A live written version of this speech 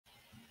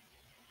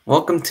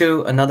Welcome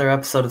to another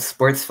episode of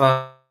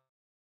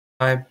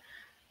SportsVibe,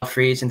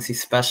 free agency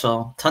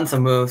special. Tons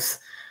of moves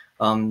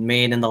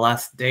made in the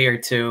last day or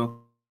two.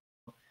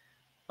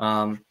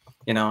 I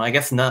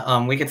guess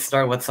we could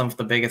start with some of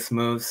the biggest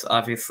moves.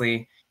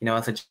 Obviously,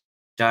 as a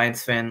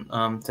Giants fan,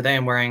 today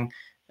I'm wearing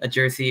a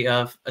jersey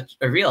of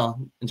a real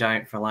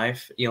Giant for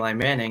life, Eli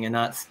Manning, and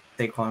not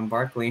Saquon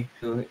Barkley,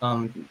 who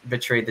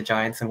betrayed the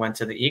Giants and went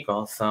to the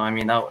Eagles. So, I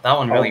mean, that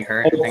one really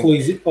hurt.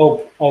 Please,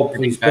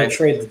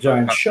 betrayed the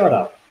Giants. Shut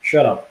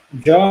up.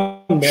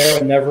 John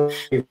Mara never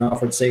even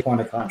offered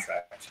Saquon a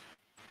contract.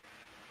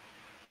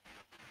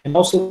 And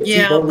also,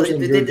 Yeah, Barber's but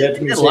and they you're did dead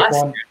to me, last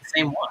Saquon. year, the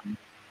same one.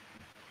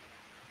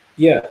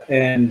 Yeah,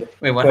 and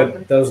Wait, what but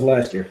happened? that was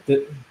last year.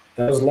 That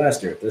was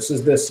last year. This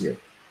is this year.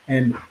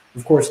 And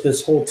of course,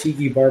 this whole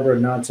Tiki Barber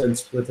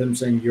nonsense with him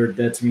saying you're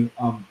dead to me.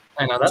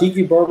 I know that.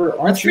 Tiki Barber,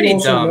 aren't That's you pretty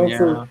also dumb. known Yeah.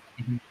 for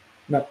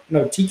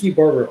no Tiki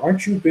Barber?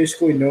 Aren't you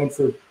basically known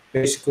for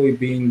basically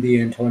being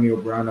the Antonio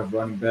Brown of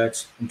running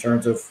backs in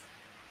terms of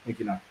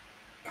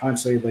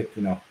constantly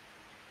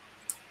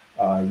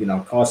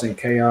causing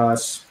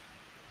chaos,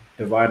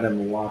 dividing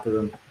the locker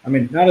room. I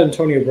mean, not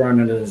Antonio Brown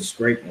in his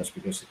greatness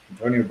because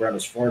Antonio Brown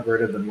is far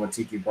greater than what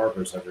Tiki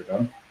Barber's ever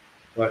done.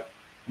 But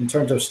in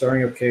terms of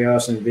stirring up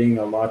chaos and being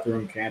a locker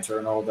room cancer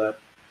and all that,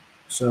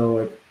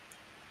 so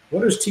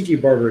what does Tiki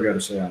Barber got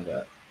to say on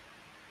that?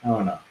 I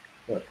don't know.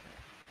 But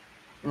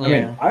Yeah. I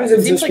mean, I was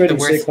It seems like the anticipating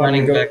worst Saquon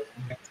running to go.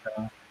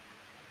 back.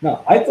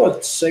 No, I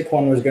thought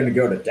Saquon was going to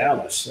go to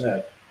Dallas.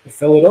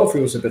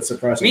 Philadelphia was a bit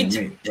surprising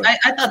to me. But,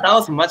 I thought that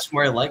was much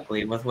more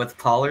likely with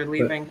Pollard but,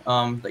 leaving.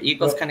 The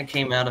Eagles but, kind of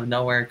came out of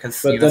nowhere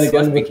because but then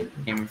again, Swift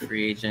with became a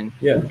free agent.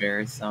 yeah, With the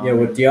Bears. So, yeah,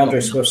 with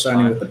DeAndre Swift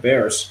signing with the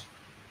Bears,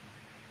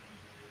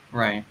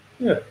 right.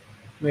 yeah,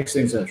 makes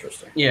things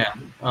interesting. Yeah.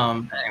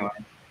 Anyway.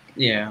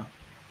 Yeah. All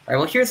right.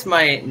 Well, here's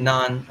my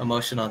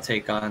non-emotional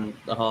take on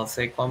the whole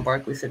Saquon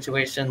Barkley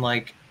situation.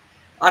 Like,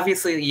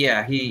 obviously,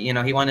 yeah, he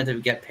wanted to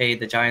get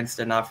paid. The Giants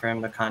didn't offer him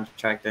the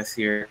contract this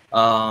year.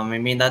 I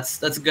mean, that's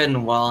good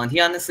and well, and he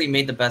honestly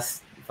made the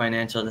best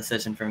financial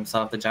decision for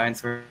himself. The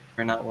Giants were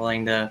not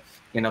willing to,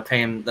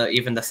 pay him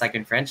even the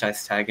second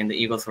franchise tag, and the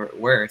Eagles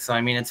were. So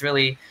I mean, it's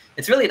really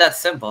that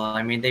simple.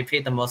 I mean, they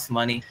paid the most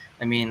money.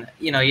 I mean,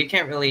 you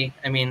can't really.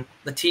 I mean,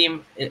 the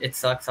team it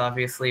sucks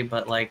obviously,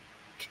 but like,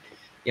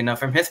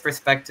 from his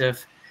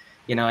perspective.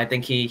 I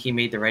think he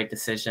made the right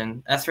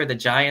decision. As for the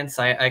Giants,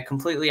 I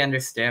completely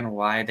understand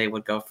why they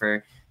would go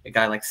for a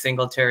guy like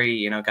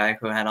Singletary, a guy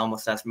who had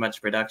almost as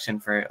much production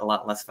for a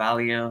lot less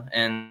value.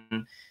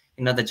 And,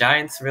 the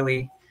Giants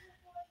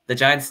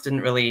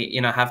didn't really,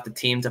 have the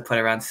team to put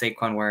around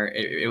Saquon where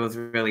it was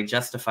really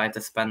justified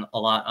to spend a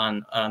lot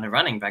on a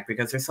running back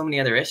because there's so many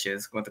other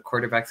issues with the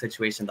quarterback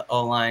situation, the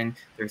O-line,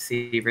 the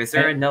receivers.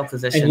 They're in no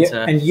position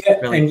really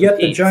yet the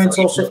compete. Giants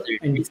So also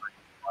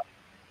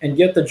and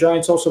yet the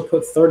Giants also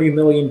put $30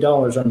 million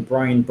on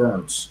Brian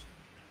Burns.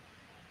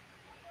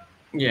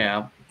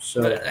 Yeah,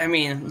 So but I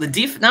mean,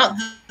 now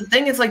the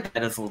thing is like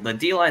that is the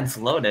D line's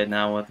loaded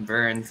now with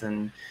Burns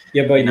and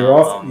yeah, but your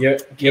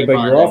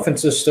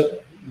offense is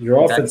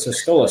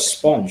still a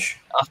sponge.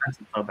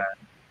 Offense is so bad.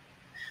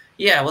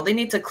 Yeah, well, they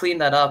need to clean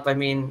that up. I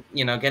mean,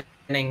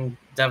 getting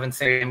Devin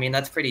Singletary, I mean,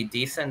 that's pretty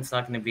decent. It's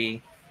not going to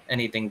be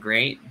anything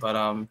great, but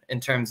in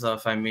terms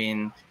of, I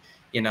mean,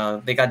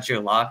 they got Drew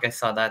Lock. I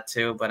saw that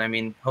too, but I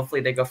mean, hopefully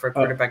they go for a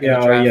quarterback in the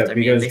draft. I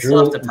mean, they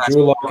still have to pass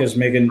Drew Lock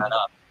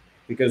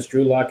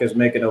is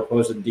making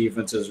opposing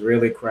defenses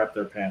really crap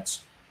their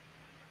pants.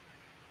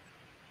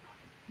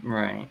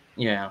 Right.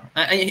 Yeah.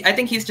 I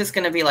think he's just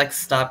going to be like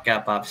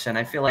stopgap option.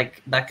 I feel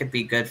like that could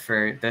be good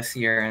for this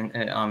year, and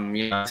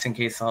just in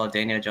case the whole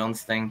Daniel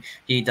Jones thing,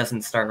 he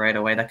doesn't start right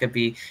away. That could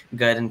be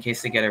good in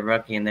case they get a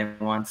rookie and they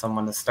want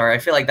someone to start. I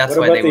feel like that's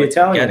why they would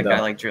get a guy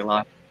like Drew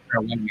Lock for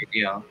a 1-year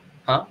deal.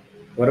 Huh?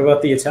 What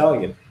about the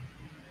Italian?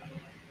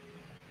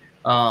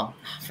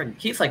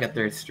 He's like a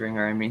third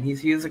stringer. I mean,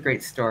 he's a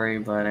great story,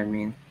 but I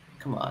mean,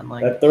 come on,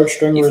 like that third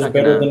stringer is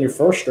better than your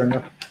first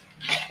stringer.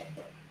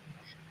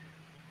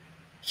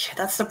 Yeah,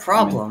 that's the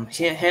problem.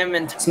 I mean, him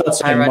and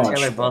Tyrod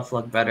Taylor both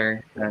look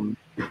better than.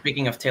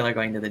 Speaking of Taylor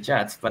going to the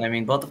Jets, but I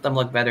mean, both of them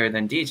look better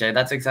than DJ.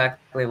 That's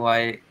exactly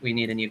why we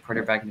need a new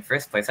quarterback in the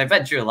first place. I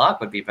bet Drew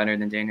Lock would be better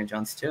than Daniel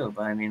Jones too,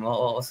 but I mean,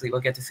 we'll see.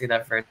 We'll get to see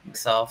that for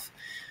itself.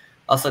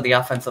 Also, the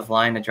offensive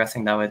line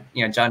addressing that with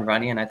John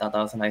Runyan, I thought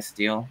that was a nice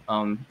deal.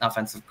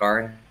 Offensive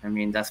guard, I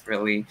mean,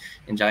 desperately,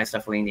 and Giants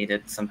definitely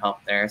needed some help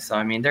there. So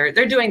I mean, they're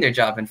doing their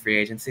job in free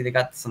agency. They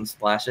got some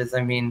splashes.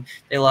 I mean,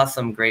 they lost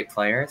some great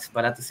players,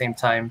 but at the same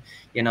time,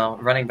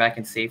 running back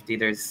and safety,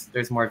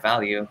 there's more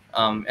value.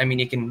 I mean,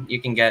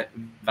 you can get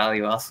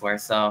value elsewhere.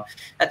 So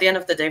at the end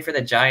of the day, for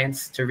the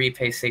Giants to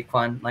repay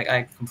Saquon, like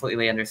I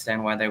completely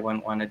understand why they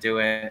wouldn't want to do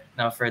it.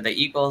 Now, for the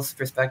Eagles'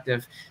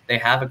 perspective, they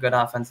have a good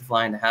offensive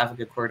line, they have a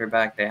good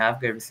quarterback. They have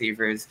good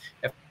receivers.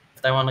 If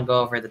they want to go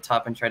over the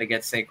top and try to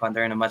get Saquon,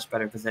 they're in a much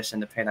better position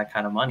to pay that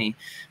kind of money.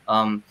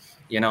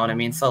 You know what I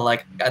mean? So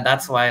like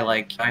that's why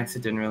like Giants,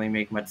 it didn't really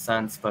make much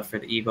sense, but for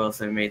the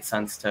Eagles, it made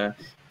sense to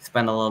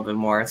spend a little bit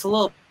more. It's a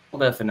little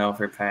bit of a no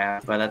for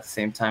Pat, but at the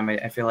same time,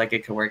 I feel like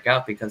it could work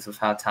out because of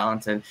how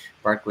talented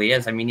Barkley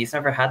is. I mean, he's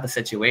never had the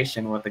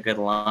situation with a good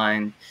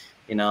line,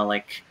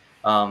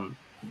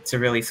 to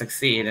really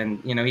succeed.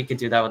 And, he could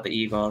do that with the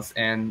Eagles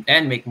and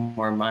make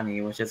more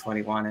money, which is what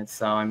he wanted.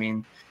 So, I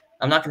mean,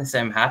 I'm not going to say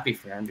I'm happy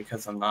for him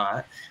because I'm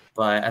not.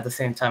 But at the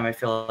same time, I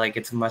feel like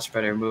it's a much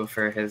better move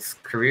for his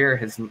career,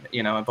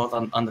 both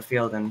on the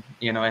field and,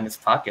 in his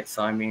pocket.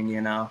 So, I mean,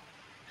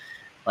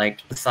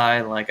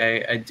 aside,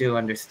 I do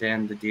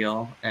understand the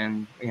deal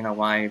and,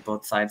 why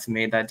both sides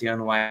made that deal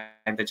and why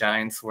the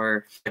Giants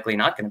were likely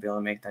not going to be able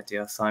to make that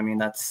deal. So, I mean,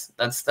 that's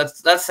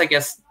I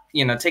guess,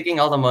 taking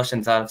all the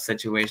emotions out of the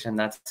situation,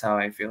 that's how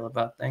I feel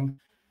about things.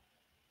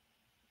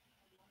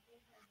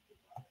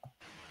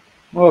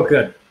 Well,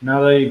 good. Now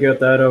that you got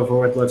that over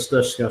with, let's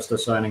discuss the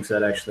signings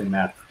that actually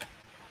matter.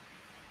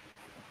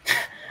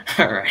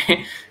 All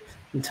right.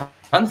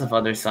 Tons of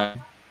other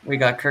signings. We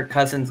got Kirk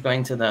Cousins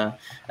going to the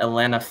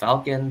Atlanta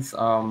Falcons.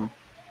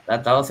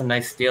 That was a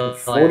nice deal.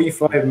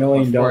 $45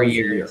 million a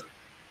year.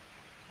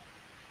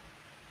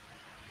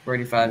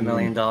 $45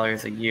 million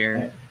a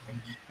year.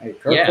 Hey,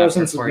 Kirk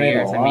Cousins has made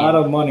a lot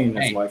of money in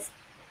his life.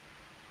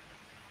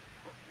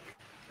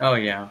 Oh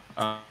yeah,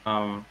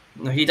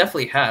 he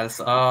definitely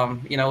has.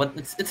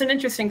 It's an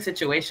interesting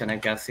situation, I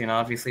guess.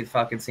 Obviously the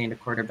Falcons need a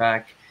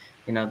quarterback.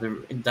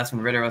 The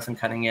Desmond Ridder wasn't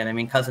cutting it. I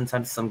mean, Cousins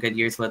had some good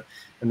years with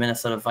the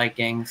Minnesota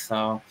Vikings,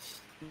 so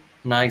I'm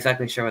not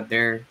exactly sure what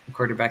their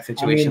quarterback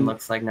situation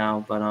looks like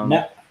now. But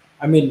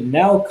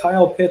now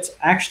Kyle Pitts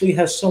actually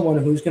has someone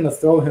who's going to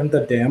throw him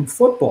the damn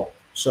football.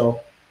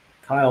 So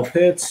Kyle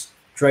Pitts,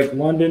 Drake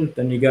London,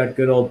 then you got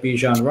good old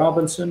Bijan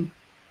Robinson.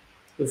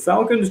 The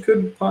Falcons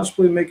could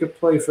possibly make a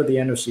play for the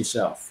NFC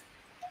South.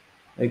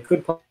 They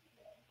could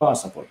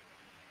possibly.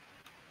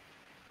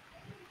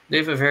 They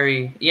have a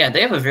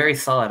very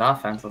solid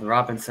offense with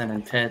Robinson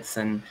and Pitts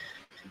and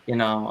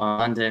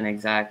London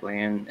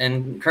exactly,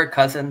 and Kirk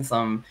Cousins.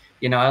 I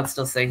would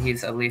still say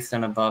he's at least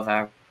an above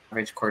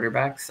average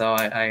quarterback. So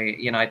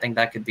I think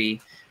that could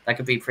be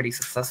pretty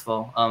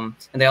successful. And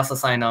they also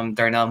signed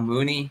Darnell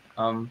Mooney,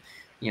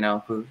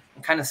 who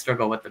kind of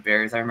struggled with the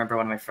Bears. I remember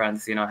one of my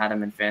friends, had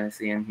him in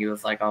fantasy, and he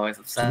was always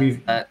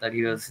upset that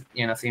he was,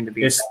 seemed to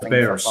be it's the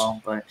Bears.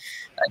 Football, but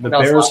the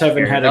Bears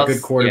haven't had a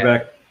good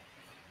quarterback.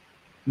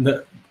 Yeah.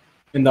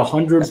 In the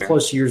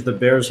 100+ years the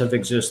Bears have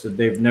existed,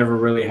 they've never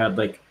really had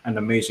an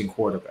amazing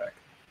quarterback.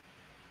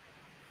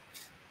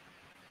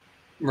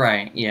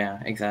 Right.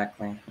 Yeah.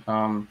 Exactly.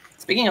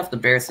 Speaking of the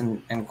Bears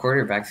and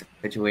quarterback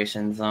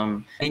situations,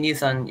 he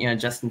needs on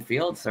Justin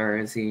Fields, or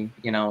is he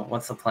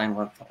what's the plan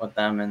with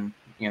them and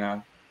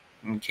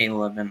and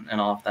Caleb and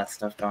all of that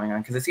stuff going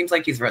on? Because it seems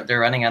like they're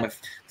running out of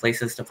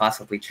places to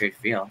possibly trade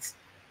Fields.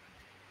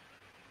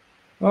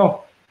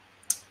 Well,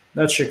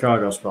 that's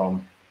Chicago's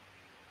problem.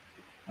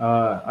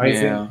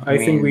 I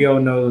think we all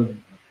know.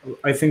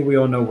 I think we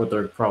all know what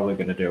they're probably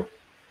going to do.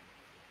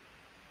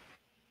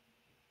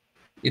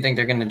 You think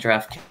they're going to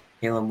draft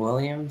Caleb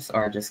Williams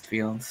or just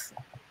Fields?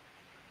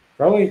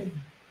 Probably.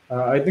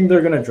 I think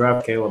they're going to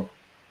draft Caleb.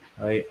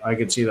 I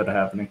could see that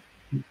happening.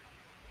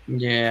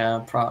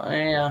 Yeah,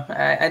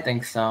 I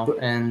think so. But,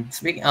 and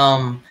speaking,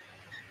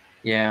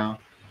 yeah.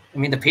 I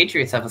mean, the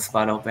Patriots have a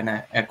spot open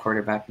at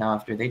quarterback now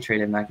after they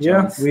traded Mac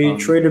Jones. Yeah, we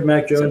traded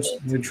Mac Jones.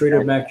 We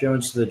traded Mac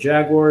Jones to the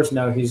Jaguars.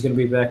 Now he's going to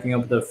be backing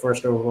up the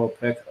first overall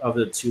pick of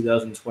the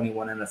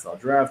 2021 NFL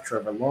Draft,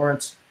 Trevor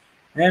Lawrence.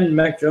 And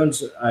Mac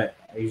Jones,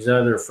 he's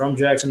either from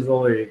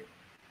Jacksonville or,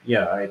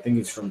 I think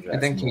he's from Jacksonville. I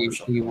think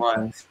he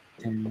was.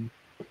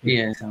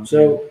 Yeah.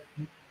 So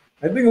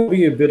I think it'll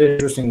be a bit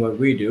interesting what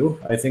we do.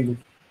 I think,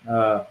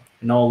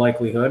 in all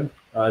likelihood,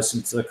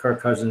 since the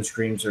Kirk Cousins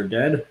dreams are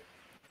dead,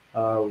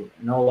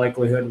 in all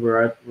likelihood,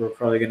 we're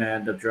probably going to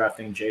end up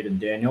drafting Jaden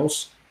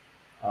Daniels.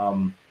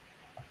 And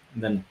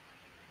then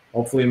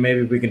hopefully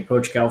maybe we can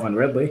poach Calvin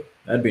Ridley.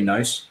 That'd be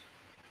nice.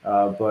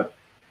 But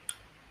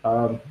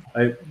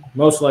I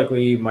most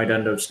likely might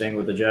end up staying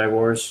with the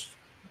Jaguars.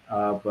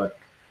 But,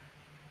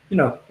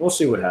 we'll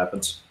see what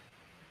happens.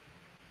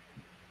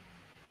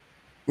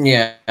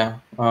 Yeah.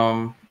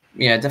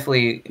 Yeah,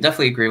 definitely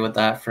agree with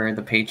that for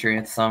the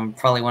Patriots.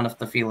 Probably one of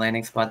the few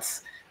landing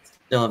spots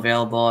still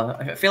available.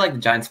 I feel like the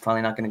Giants are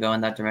probably not going to go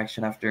in that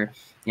direction after,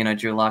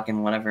 Drew Lock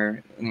and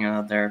whatever,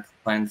 their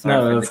plans are.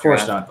 No, of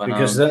course not, but,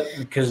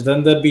 because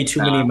then there'd be too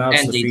many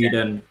mouths to feed.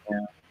 And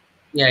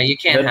yeah, you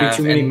can't have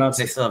too many mouths.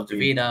 They still have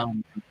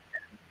DeVito.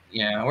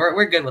 Yeah,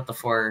 we're good with the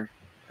 4.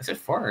 Is it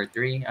 4 or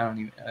 3? I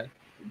don't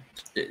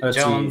even.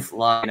 Jones,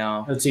 Lock,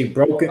 Let's see,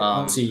 broken.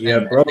 Let's see, you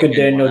have broken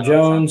Daniel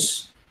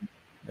Jones.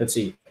 Let's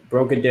see,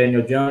 broken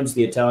Daniel Jones,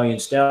 the Italian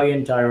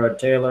Stallion, Tyrod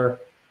Taylor,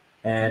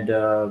 and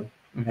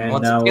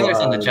now Taylor's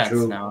on the Jets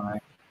now.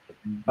 Right?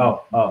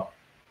 Oh.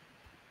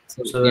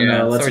 So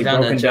then let's see,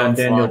 broken down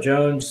Daniel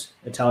Jones,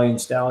 Italian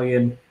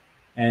Stallion,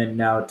 and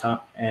now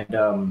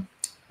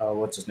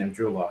what's his name,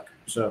 Drew Lock.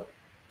 So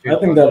I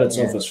think that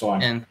itself is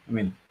fine. And, I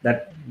mean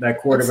that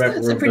quarterback.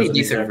 It's a pretty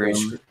decent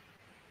version.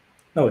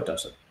 No, it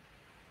doesn't.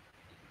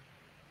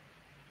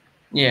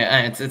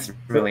 Yeah, it's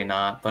really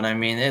not. But I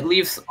mean, it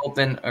leaves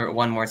open or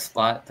one more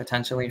spot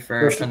potentially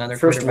for another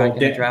quarterback in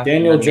the draft.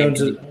 Daniel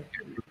Jones is.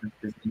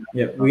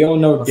 Yeah, we all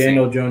know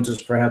Daniel Jones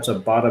is perhaps a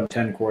bottom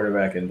 10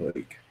 quarterback in the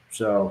league.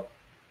 So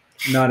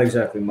not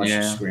exactly much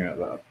to scream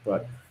about.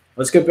 But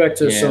let's get back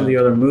to some of the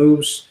other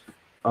moves.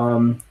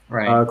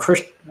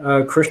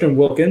 Christian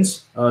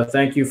Wilkins,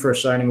 thank you for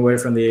signing away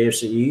from the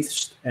AFC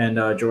East and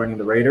joining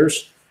the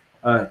Raiders.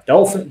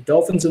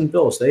 Dolphins and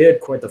Bills, they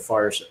had quite the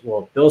fire.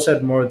 Well, Bills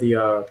had more of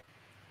the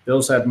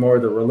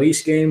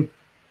release game.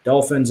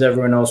 Dolphins,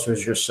 everyone else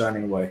was just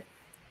signing away.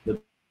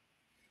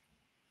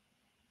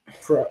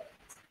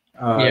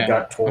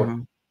 Got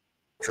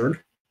tortured.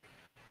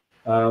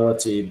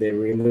 Let's see. They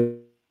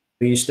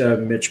released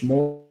Mitch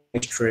Moore,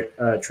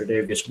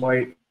 Tre'Davious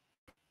White,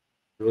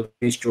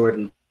 released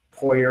Jordan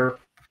Poyer.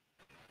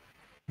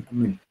 I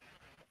mean,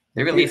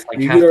 they released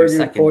like half their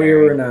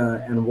secondary.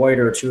 Poyer and White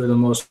are two of the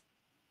most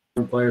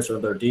players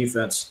of their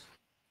defense.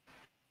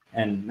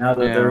 And now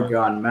that they're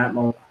gone, Matt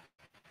Moore.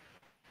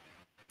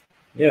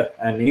 Yeah,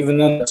 and even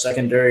then the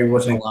secondary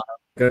wasn't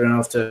good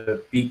enough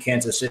to beat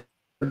Kansas City.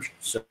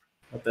 So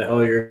what the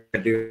hell you're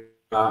going to do,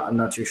 I'm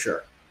not too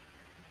sure.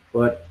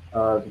 But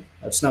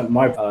that's not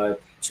my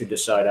to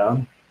decide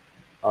on.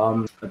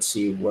 Let's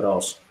see what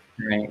else.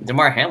 Right,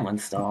 DeMar Hamlin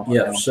still.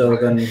 Yeah, so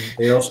then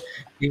they also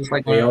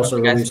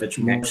released Mitch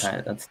Morse.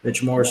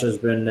 Mitch Morse has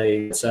been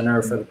a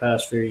center for the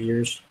past few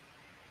years.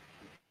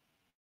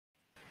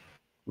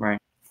 Right.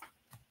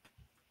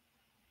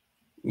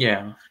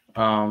 Yeah.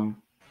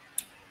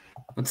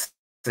 Let's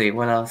see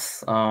what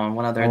else.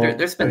 What other?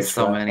 There's been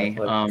so many.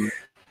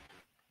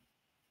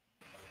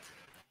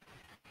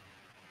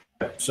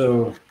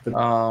 So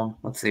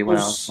let's see what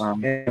else.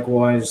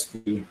 Likewise,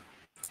 the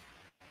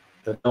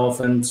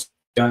Dolphins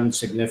gotten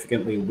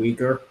significantly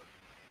weaker.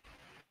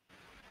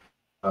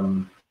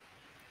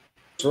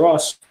 For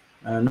us,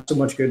 not so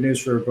much good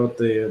news for both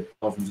the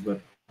Dolphins,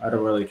 but I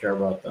don't really care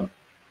about them.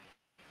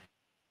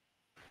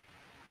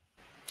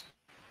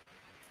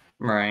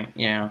 Right.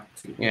 Yeah.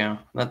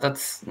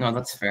 That's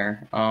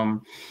fair. I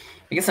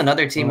guess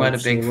another team who had a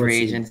big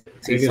free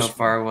agency so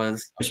far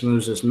was. This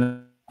moves is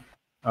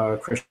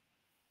Chris.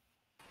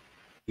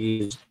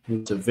 He's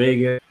to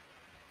Vegas.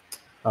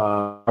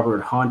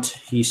 Robert Hunt.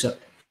 He's going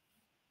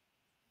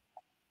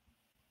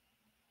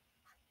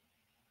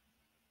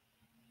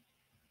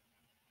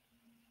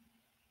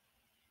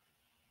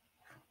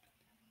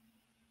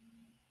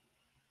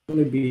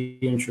to be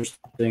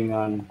interesting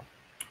on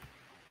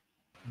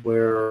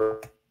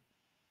where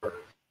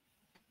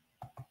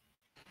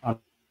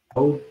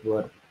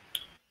but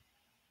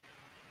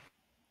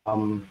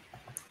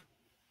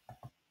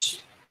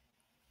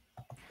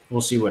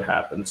we'll see what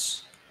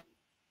happens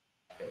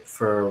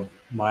for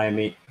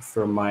Miami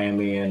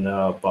and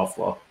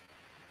Buffalo.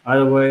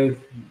 Either way,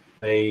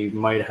 they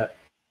might have,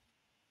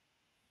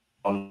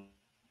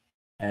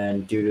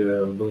 and due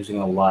to losing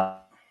a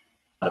lot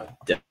of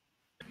depth.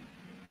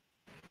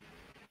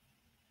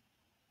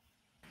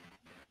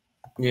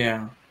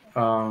 Yeah,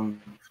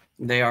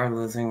 they are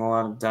losing a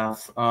lot of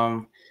depth.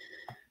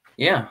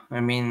 Yeah, I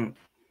mean,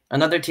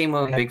 another team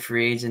with a big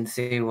free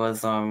agency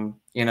was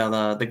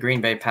the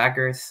Green Bay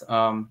Packers.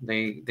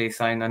 They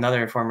signed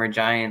another former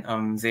Giant,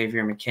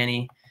 Xavier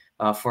McKinney,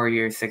 4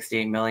 years,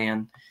 $68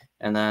 million,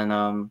 and then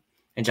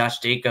and Josh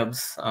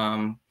Jacobs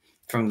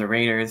from the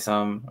Raiders,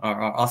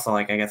 are also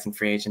I guess in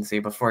free agency,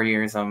 but 4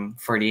 years,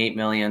 $48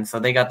 million. So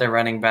they got their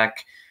running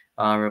back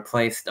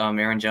replaced.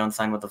 Aaron Jones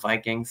signed with the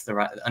Vikings,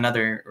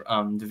 another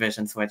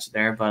division switch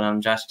there. But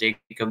Josh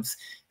Jacobs,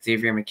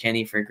 Xavier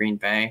McKinney for Green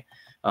Bay.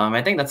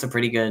 I think that's a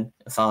pretty good,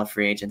 solid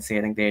free agency.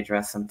 I think they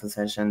addressed some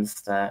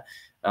positions that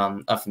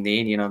of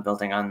need,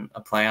 building on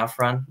a playoff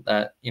run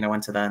that,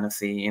 went to the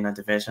NFC,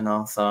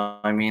 divisional. So,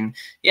 I mean,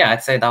 yeah,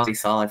 I'd say that would be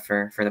solid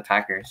for the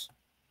Packers.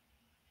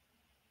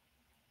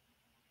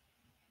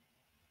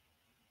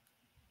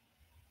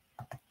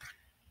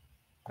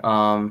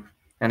 And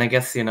I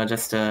guess,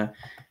 just to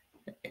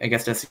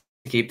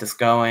keep this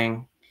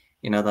going,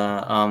 the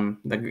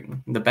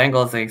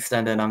Bengals, they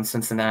extended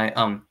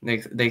Cincinnati,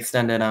 they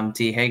extended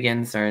T.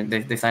 Higgins, or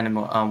they signed him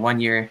 1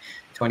 year,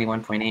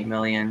 $21.8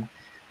 million.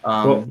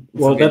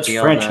 Well, that's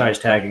franchise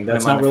tagging.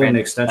 That's not really an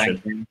extension.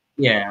 Tagging.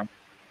 Yeah,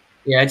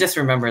 I just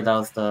remember that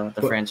was the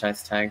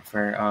franchise tag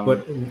for.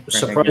 But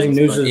surprising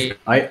news is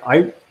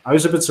I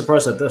was a bit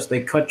surprised at this. They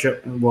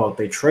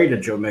they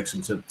traded Joe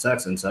Mixon to the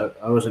Texans.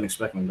 I wasn't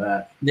expecting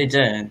that. They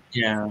did,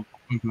 yeah.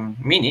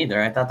 Mm-hmm. Me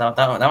neither. I thought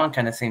that one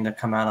kind of seemed to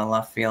come out of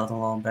left field a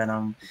little bit.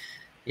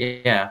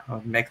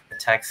 Make the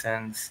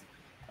Texans.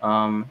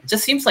 It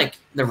just seems like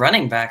the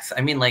running backs.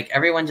 I mean, like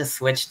everyone just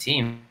switched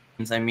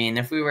teams. I mean,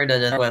 if we were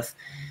to do with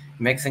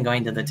Mixon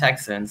going to the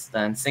Texans,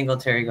 then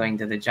Singletary going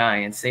to the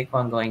Giants,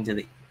 Saquon going to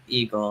the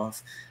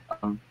Eagles.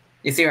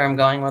 You see where I'm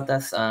going with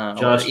this?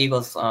 The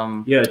Eagles.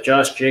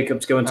 Josh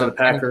Jacobs going to the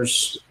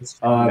Packers,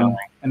 and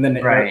then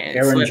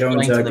Aaron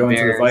Jones going to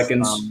the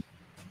Vikings.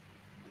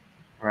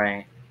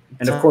 Right.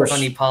 And of course,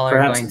 Tony Pollard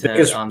going to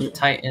the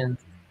Titans.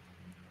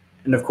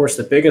 And of course,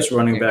 the biggest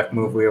running back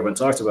move we haven't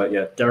talked about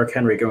yet, Derrick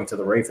Henry going to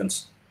the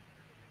Ravens.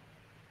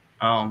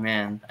 Oh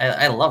man,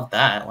 I love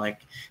that.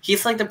 Like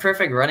he's like the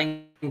perfect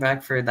running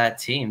back for that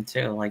team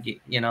too. Like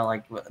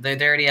like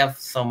they already have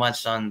so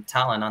much on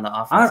talent on the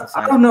offensive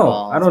side. I don't know.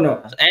 I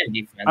and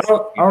defense. I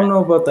don't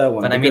know about that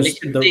one. But I mean, they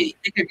could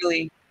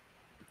really.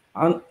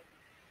 I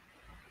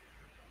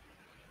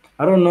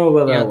don't know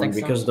about that one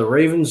because the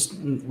Ravens,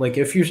 like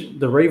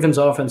the Ravens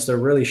offense, they're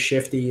really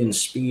shifty and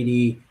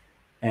speedy,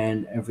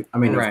 and of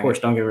course,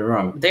 don't get me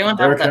wrong,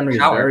 Derrick Henry is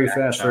very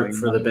fast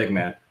for the big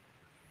man.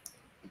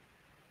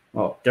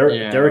 Well,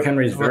 Derrick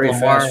Henry is very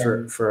fast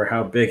for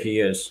how big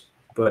he is,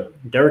 but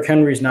Derrick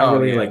Henry's not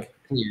really like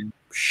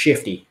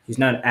shifty. He's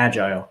not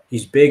agile.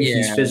 He's big. Yeah.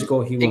 He's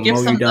physical. He will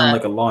mow you down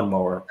like a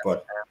lawnmower.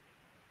 But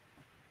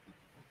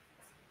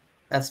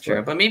that's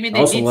true. But maybe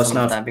they need some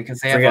of that because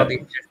they have all these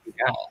shifty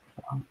guys.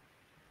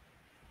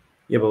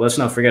 Yeah, but let's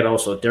not forget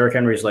also Derrick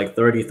Henry's like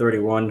 30,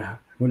 31.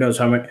 Who knows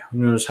how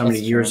many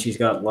years he's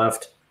got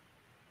left.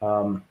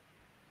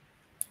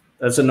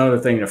 That's another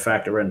thing to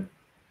factor in.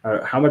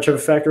 How much of a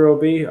factor it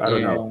will be, I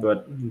don't know.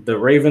 But the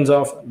Ravens,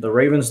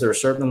 they're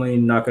certainly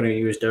not going to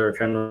use Derrick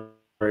Henry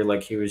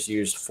like he was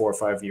used 4 or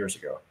 5 years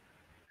ago,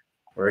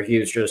 where he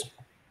was just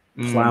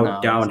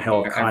plowed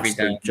downhill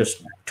constantly,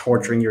 just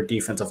torturing your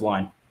defensive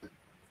line.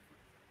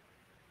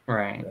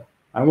 Right. Yeah.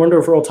 I wonder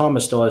if Earl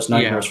Thomas still has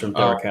nightmares from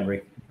Derrick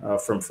Henry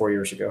from 4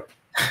 years ago.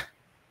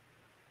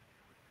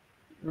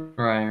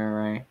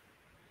 Right.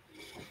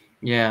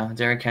 Yeah,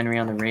 Derrick Henry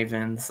on the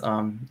Ravens.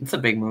 It's a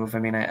big move. I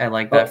mean, I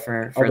like that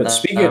for them.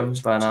 Speaking of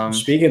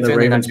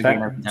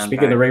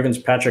the Ravens,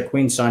 Patrick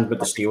Queen signed with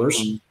the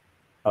Steelers.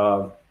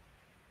 Former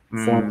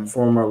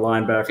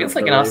linebacker. Feels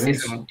like an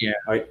offseason. Yeah,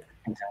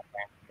 exactly.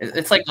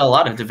 It's like a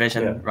lot of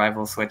division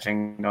rival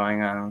switching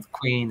going on with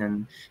Queen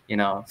and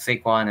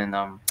Saquon and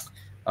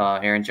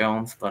Aaron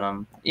Jones, but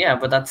but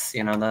that's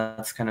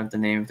that's kind of the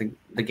name of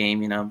the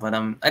game, But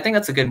I think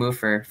that's a good move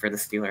for the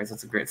Steelers.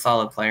 That's a great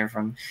solid player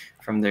from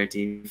their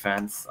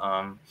defense.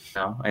 I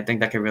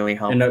think that could really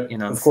help. The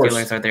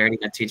Steelers are there to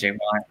get TJ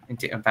Watt and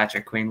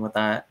Patrick Queen with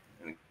that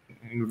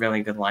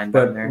really good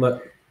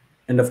linebacker.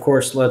 And of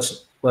course,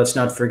 let's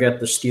not forget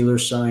the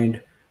Steelers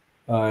signed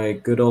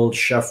good old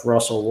Chef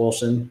Russell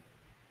Wilson.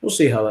 We'll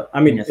see how that.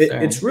 I mean,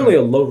 it's really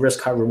a low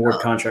risk, high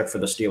reward contract for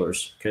the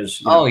Steelers because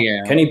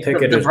Kenny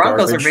Pickett. The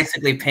Broncos are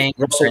basically paying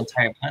their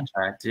entire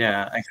contract,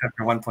 except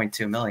for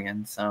 $1.2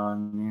 million. So I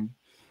mean,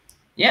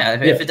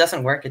 if it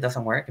doesn't work, it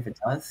doesn't work. If it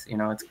does,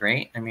 it's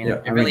great. I mean,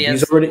 it really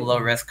is low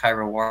risk, high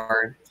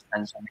reward.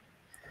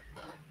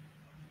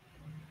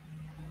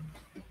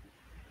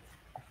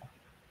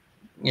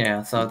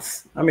 Yeah, so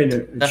it's. I mean,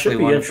 it should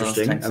be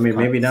interesting. I mean,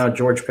 maybe now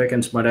George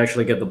Pickens might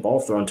actually get the ball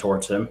thrown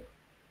towards him.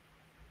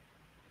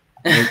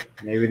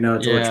 Maybe now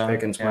George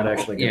Pickens might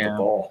actually get the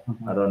ball.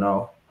 I don't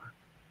know.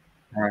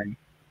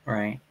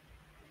 Right.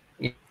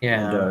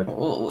 Yeah. And,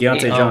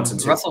 Deontay Johnson.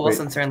 Russell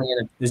Wilson certainly.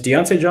 Is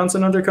Deontay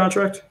Johnson under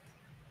contract?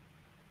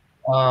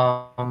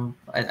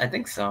 I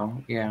think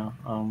so. Yeah.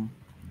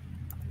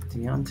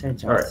 Deontay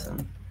Johnson.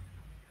 Right.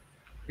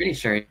 Pretty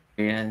sure he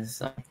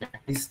is.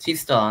 He's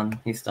still on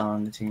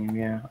the team.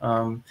 Yeah.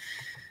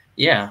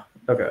 Yeah.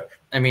 Okay.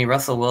 I mean,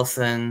 Russell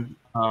Wilson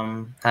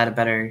had a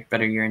better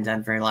year in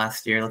Denver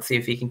last year. Let's see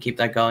if he can keep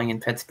that going in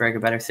Pittsburgh. A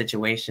better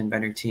situation,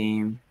 better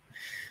team.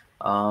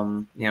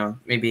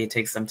 Maybe it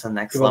takes them to the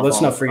next level.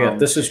 Let's not forget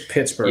this is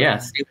Pittsburgh.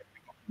 Yes.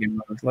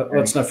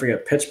 Let's not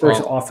forget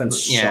Pittsburgh's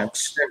offense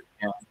sucks.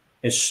 Yeah.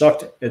 It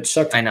sucked.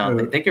 I know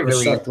they could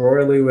really. It sucked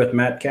royally with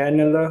Matt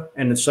Canada,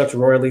 and it sucked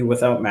royally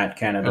without Matt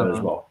Canada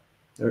as well.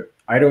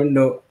 I don't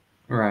know.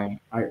 Right.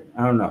 I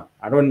don't know.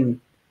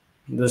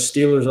 The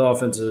Steelers'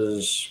 offense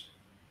is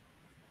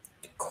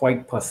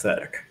quite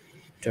pathetic,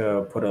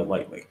 to put it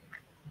lightly.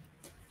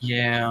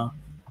 Yeah.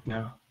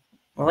 Well,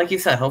 like you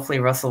said, hopefully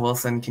Russell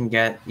Wilson can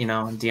get,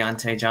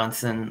 Deontay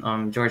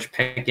Johnson, George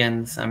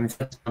Pickens, a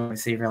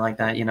receiver like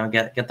that,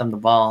 get them the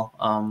ball.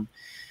 I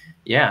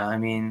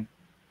mean,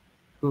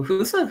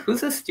 who's the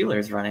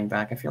Steelers running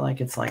back? I feel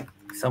like it's like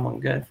someone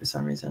good for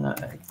some reason.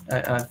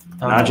 Najee?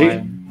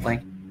 I'm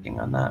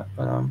blanking on that,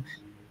 but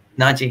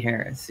Najee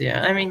Harris.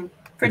 Yeah, I mean,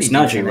 pretty it's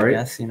Najee, right? I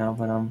guess,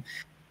 but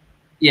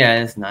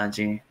it's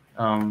Najee.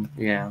 I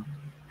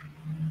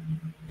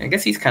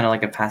guess he's kind of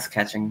like a pass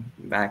catching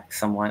back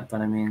somewhat,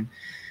 but I mean,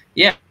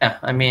 we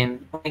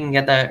can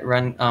get that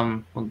run.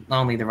 Not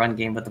only the run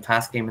game but the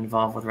pass game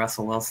involved with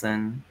Russell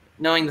Wilson.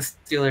 Knowing the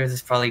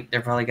Steelers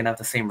they're probably gonna have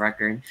the same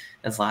record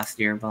as last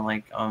year, but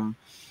it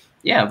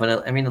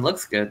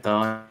looks good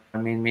though. I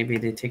mean, maybe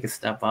they take a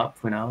step up.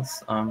 Who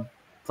knows?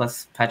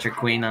 Plus Patrick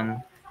Queen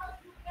on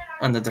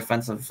the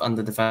defensive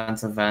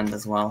end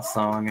as well. So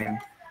I mean.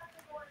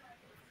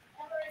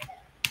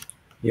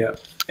 Yeah,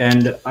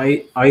 and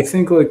I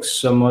think like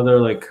some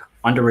other like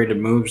underrated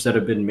moves that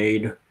have been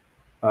made.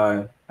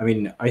 I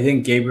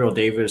think Gabriel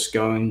Davis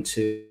going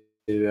to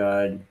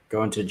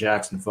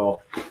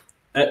Jacksonville.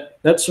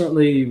 That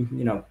certainly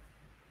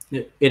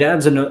it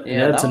adds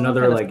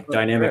another like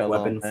dynamic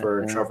weapon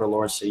for Trevor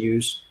Lawrence to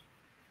use.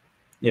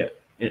 Yeah,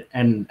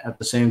 and at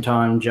the same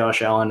time,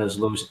 Josh Allen is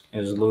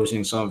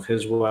losing some of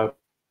his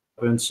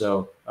weapons.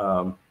 So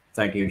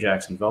thank you,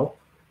 Jacksonville.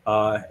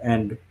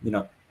 And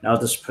now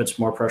this puts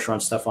more pressure on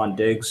Stephon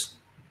Diggs.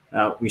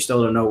 We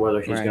still don't know whether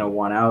he's Right. going to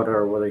want out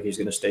or whether he's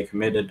going to stay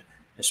committed,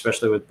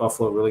 especially with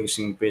Buffalo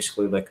releasing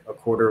basically like a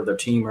quarter of their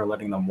team or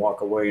letting them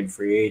walk away in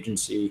free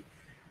agency.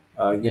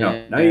 Now you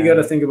got to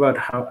Yeah. think about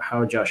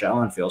how Josh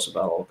Allen feels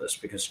about all of this,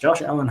 because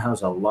Josh Allen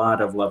has a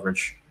lot of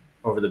leverage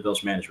over the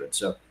Bills management.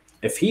 So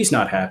if he's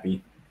not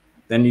happy,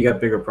 then you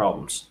got bigger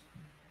problems.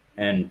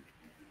 And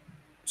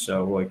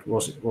so like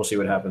we'll see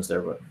what happens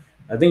there. But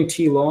I think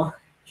T Law,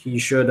 he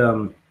should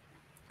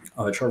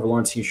Trevor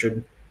Lawrence, he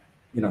should,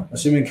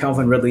 assuming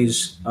Calvin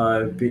Ridley's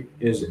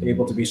is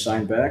able to be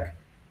signed back,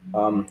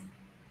 um,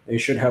 they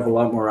should have a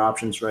lot more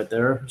options right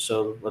there.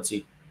 So let's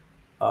see.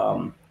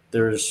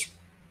 There's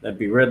that'd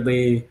be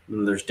Ridley,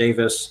 and there's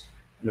Davis,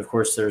 and of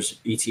course there's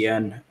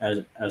ETN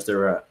as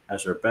their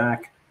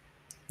back.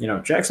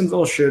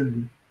 Jacksonville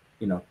should,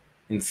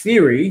 in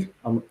theory,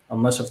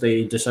 unless if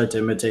they decide to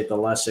imitate the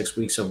last 6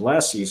 weeks of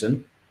last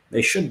season,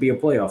 they should be a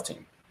playoff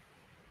team.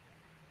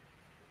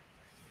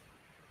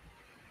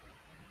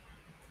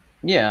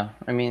 Yeah,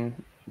 I mean,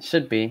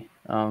 should be.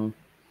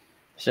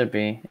 Should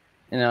be.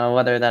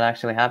 Whether that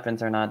actually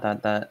happens or not,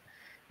 that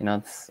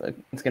it's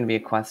going to be a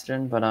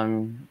question. But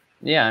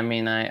yeah, I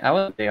mean, I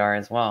would they are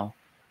as well.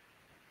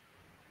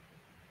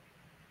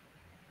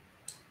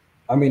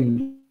 I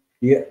mean,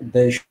 yeah,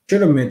 they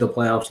should have made the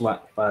playoffs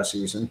last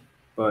season,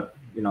 but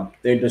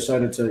they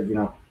decided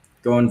to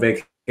go on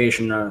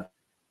vacation a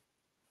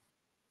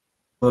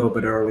little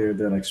bit earlier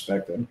than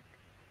expected.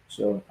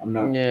 So I'm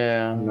not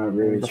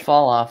really the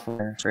fall off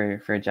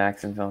for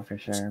Jacksonville for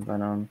sure. But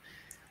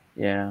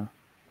yeah.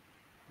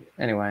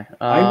 Anyway,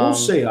 I will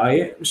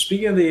say,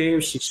 speaking of the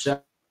AFC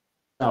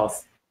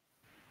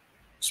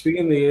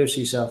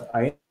South,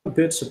 I am a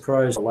bit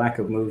surprised at the lack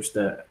of moves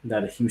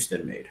that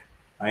Houston made.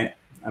 I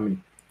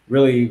mean,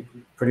 really,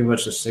 pretty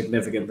much the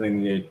significant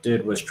thing they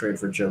did was trade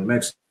for Joe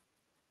Mixon.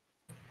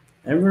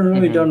 They haven't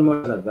really done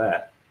much of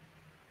that.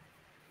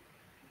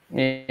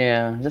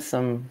 Yeah, just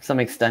some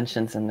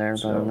extensions in there,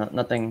 but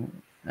nothing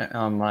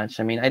much.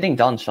 I mean, I think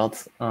Dalton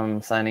Schultz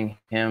signing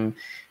him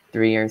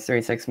 3 years,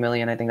 $36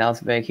 million. I think that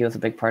was big. He was a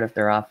big part of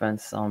their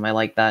offense. I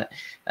like that.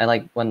 I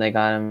like when they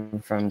got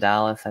him from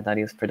Dallas. I thought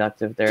he was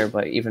productive there,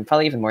 but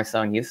probably even more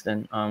so in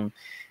Houston.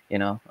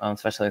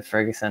 Especially with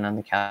Ferguson on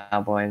the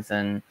Cowboys.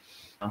 And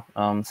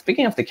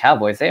speaking of the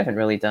Cowboys, they haven't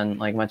really done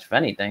like much of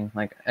anything.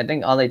 Like I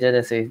think all they did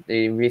is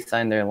they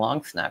re-signed their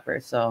long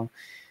snapper. So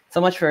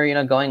much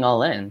for going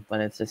all in, but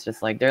it's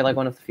just like they're like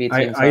one of the few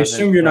teams. I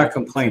assume you're not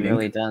complaining.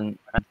 Really done.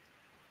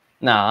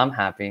 No, I'm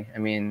happy. I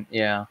mean,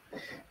 yeah,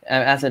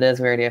 as it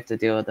is, we already have to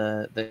deal with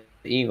the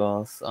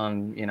Eagles, with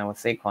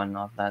Saquon and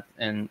all that,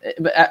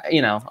 but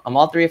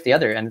all three of the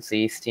other NFC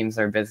East teams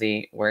are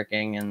busy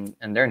working,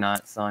 and they're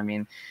not. So I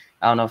mean,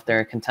 I don't know if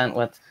they're content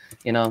with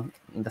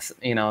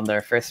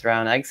their first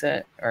round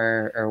exit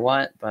or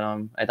what, but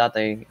I thought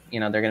they're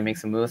gonna make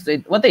some moves.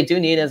 What they do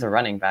need is a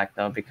running back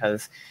though,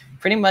 because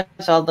pretty much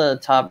all the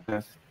top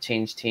have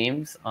changed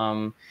teams.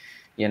 They're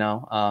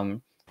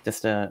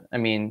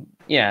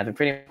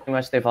pretty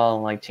much they've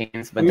all like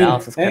changed, but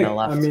Dallas is kind of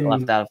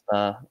left out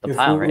of the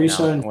pile right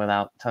now.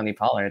 Without Tony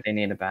Pollard, they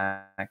need a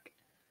back.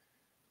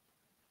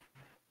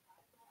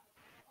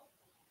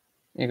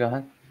 You go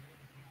ahead.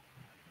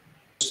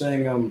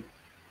 Saying,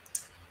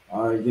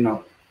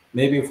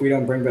 maybe if we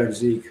don't bring back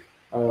Zeke,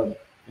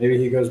 maybe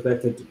he goes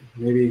back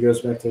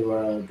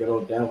to good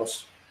old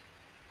Dallas.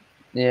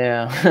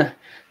 Yeah,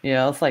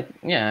 yeah. It's like,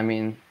 yeah. I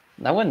mean,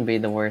 that wouldn't be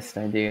the worst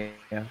idea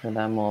for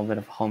them. A little bit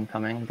of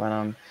homecoming,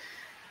 but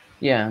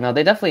yeah. No,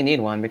 they definitely need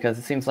one, because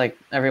it seems like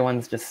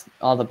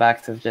all the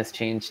backs have just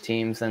changed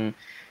teams, and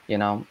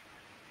I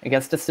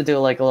guess just to do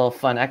like a little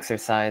fun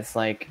exercise,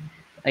 like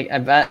I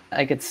bet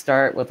I could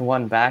start with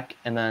one back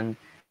and then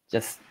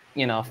just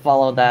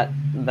follow that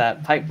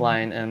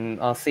pipeline, and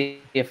I'll see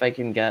if I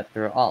can get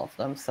through all of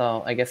them.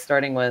 So I guess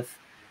starting with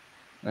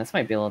this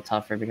might be a little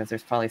tougher because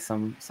there's probably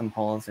some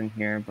holes in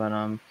here, but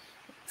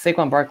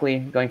Saquon Barkley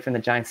going from the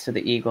Giants to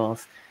the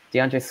Eagles,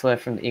 DeAndre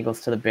Swift from the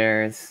Eagles to the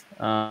Bears.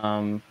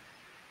 And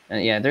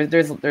yeah,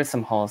 there's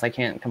some holes. I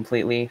can't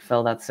completely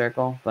fill that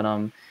circle,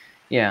 but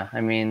yeah,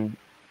 I mean,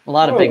 a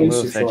lot of big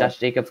moves there. Josh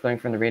Jacobs going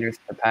from the Raiders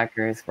to the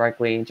Packers,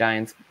 Barkley,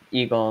 Giants,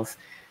 Eagles,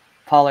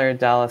 Pollard,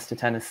 Dallas to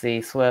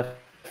Tennessee, Swift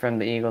from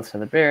the Eagles to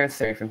the Bears,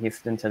 Henry from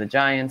Houston to the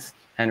Giants,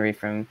 Henry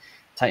from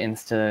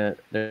Titans to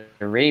the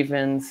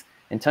Ravens,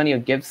 Antonio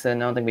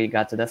Gibson, I don't think we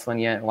got to this one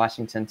yet,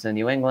 Washington to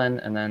New England,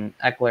 and then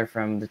Eckler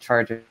from the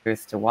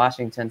Chargers to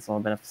Washington, so a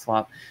little bit of a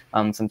swap,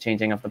 some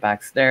changing of the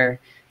backs there.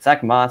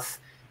 Zach Moss,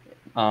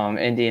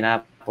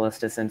 Indianapolis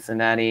to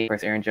Cincinnati, of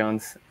course Aaron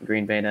Jones,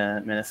 Green Bay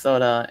to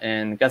Minnesota,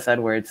 and Gus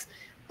Edwards,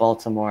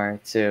 Baltimore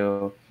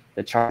to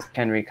the Chargers.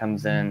 Henry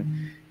comes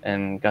in,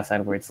 and Gus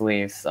Edwards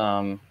leaves.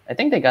 I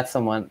think they got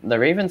someone. The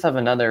Ravens have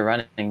another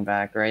running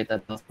back, right?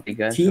 That's pretty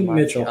good. Keaton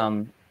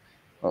Mitchell.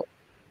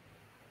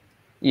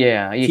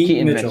 Yeah,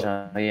 Keaton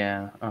Mitchell.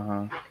 Yeah,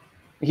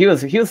 He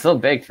was so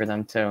big for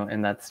them too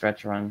in that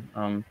stretch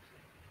run.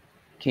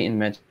 Keaton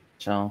Mitchell.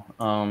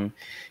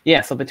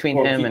 Yeah, so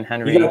between him and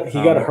Henry, he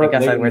got hurt. I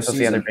guess late Edwards was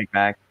the other big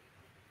back.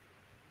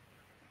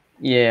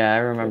 Yeah, I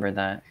remember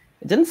that.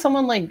 Didn't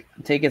someone like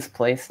take his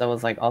place that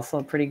was like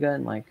also pretty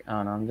good? Like, I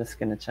don't know. I'm just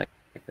gonna check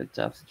the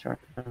depth chart.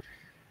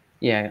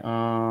 Yeah.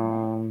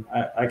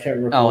 I can't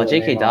recall. Oh,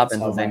 J.K.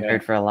 Dobbins was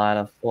injured for a lot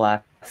of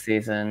last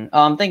season.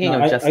 Oh, I'm thinking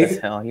of Justice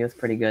Hill. He was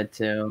pretty good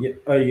too.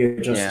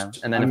 Yeah.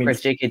 And then of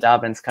course J.K.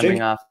 Dobbins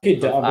coming off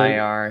of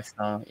IR,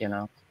 so you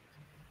know.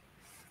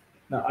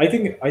 No, I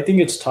think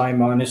it's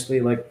time. Honestly,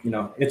 like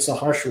it's a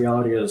harsh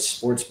reality of the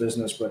sports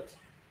business, but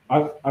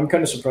I'm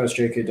kind of surprised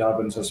J.K.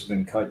 Dobbins hasn't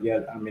been cut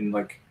yet. I mean,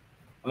 like,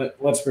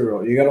 let's be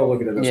real. You got to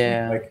look at it this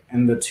way. Like,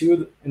 in the two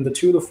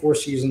of the 4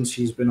 seasons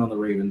he's been on the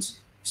Ravens,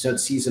 he's had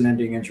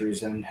season-ending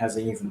injuries and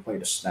hasn't even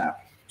played a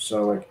snap.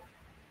 So, like,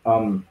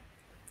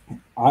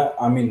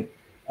 I mean,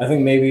 I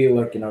think maybe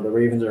like the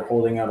Ravens are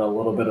holding out a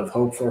little bit of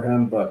hope for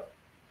him, but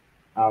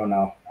I don't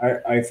know.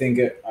 I think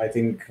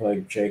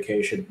like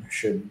J.K.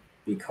 should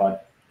be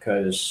cut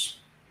because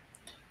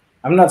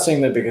I'm not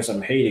saying that because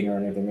I'm hating or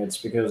anything. It's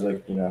because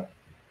like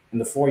in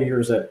the 4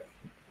 years that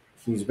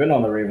he's been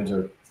on the Ravens,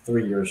 or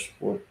 3 years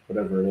or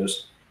whatever it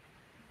is,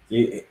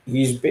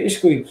 he's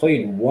basically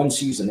played one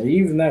season, and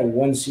even that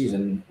one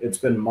season, it's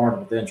been marred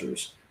with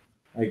injuries.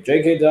 Like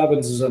J.K.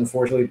 Dobbins has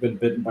unfortunately been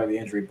bitten by the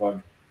injury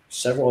bug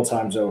several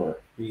times over.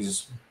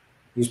 He's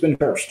been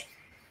cursed,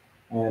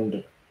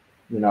 and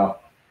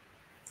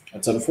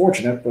it's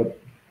unfortunate, but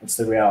it's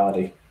the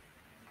reality.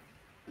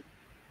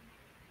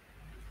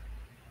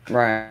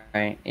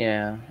 Right.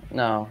 Yeah.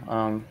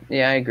 No.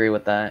 Yeah, I agree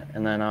with that.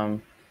 And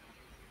then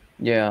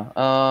yeah.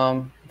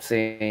 Let's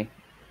see.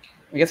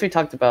 I guess we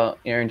talked about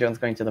Aaron Jones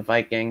going to the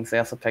Vikings. They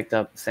also picked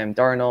up Sam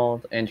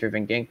Darnold, Andrew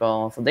Van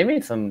Ginkel. So they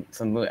made some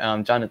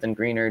Jonathan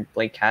Greenard,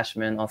 Blake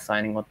Cashman all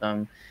signing with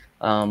them.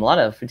 A lot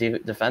of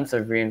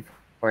defensive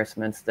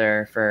reinforcements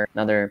there for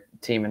another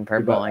team in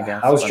purple, I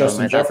guess. How's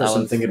Justin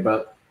Jefferson thinking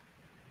about?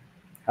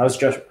 How's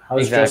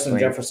Justin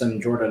Jefferson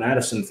and Jordan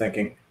Addison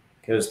thinking?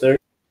 Because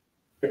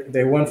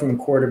they went from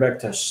quarterback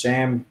to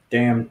Sam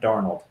damn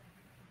Darnold.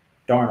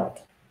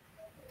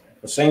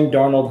 The same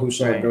Darnold who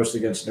saw a ghost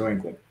against New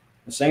England.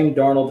 The same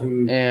Darnold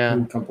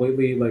who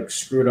completely like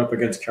screwed up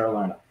against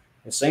Carolina.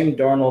 The same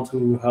Darnold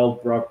who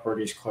held Brock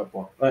Purdy's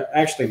clipboard. But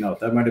actually, no,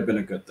 that might have been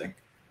a good thing.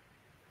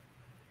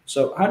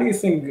 So, how do you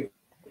think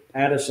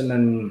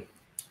Addison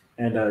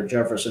and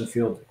Jefferson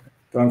feel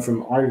going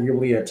from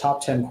arguably a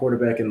top 10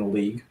 quarterback in the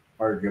league,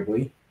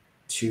 arguably,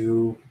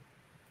 to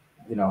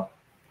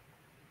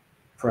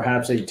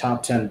perhaps a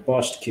top 10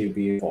 bust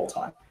QB of all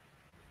time?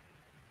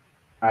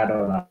 I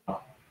don't know.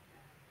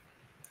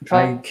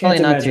 Probably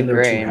not too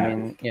great. I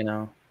mean,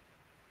 yeah.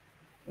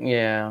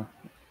 Yeah,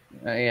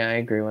 I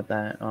agree with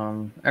that.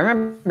 I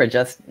remember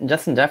Justin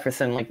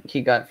Jefferson, like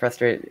he got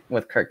frustrated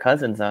with Kirk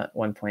Cousins at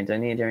one point,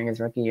 didn't he, during his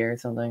rookie year or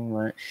something?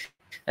 But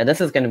and this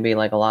is going to be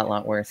like a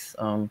lot worse.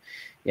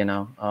 He's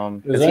a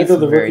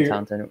very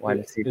talented wide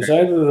receiver. Is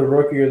either the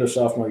rookie or the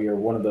sophomore year,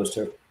 one of those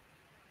two?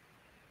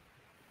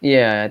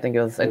 Yeah, I think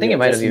it was. I think it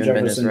might have even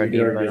been his rookie.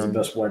 But he's the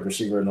best wide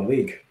receiver in the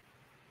league.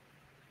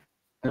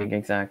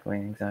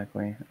 Exactly.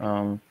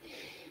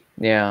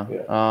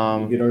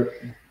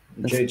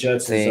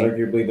 Jets is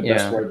arguably the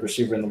best wide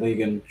receiver in the league,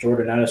 and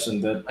Jordan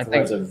Addison that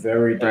provides a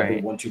very deadly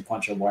 1-2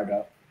 punch at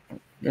wideout.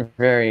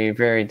 Very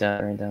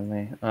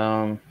deadly.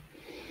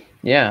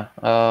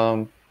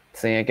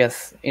 See, I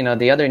guess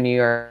the other New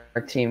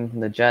York team,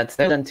 the Jets,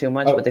 they've done too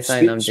much, but they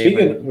signed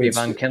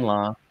Javon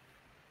Kinlaw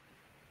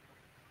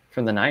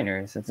from the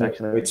Niners. It's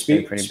actually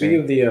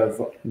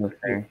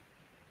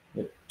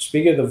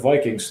speaking of the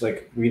Vikings,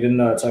 like we didn't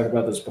talk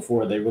about this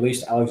before, they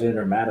released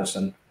Alexander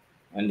Mattison.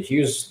 And he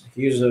was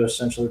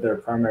essentially their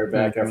primary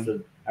back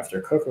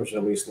after Cook was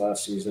released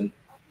last season.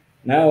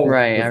 Now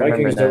the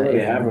Vikings already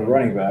have a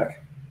running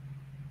back.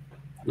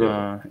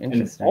 Interesting.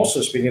 And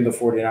also speaking of the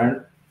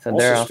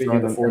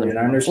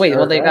 49ers, wait,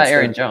 well they got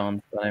Aaron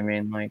Jones, but I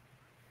mean like.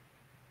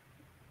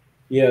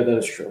 Yeah, that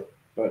is true.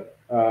 But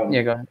go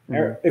ahead.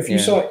 If you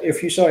saw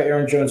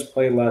Aaron Jones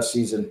play last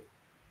season,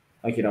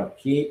 like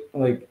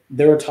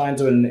there were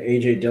times when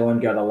AJ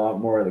Dillon got a lot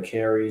more of the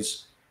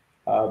carries.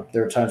 There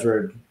were times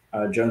where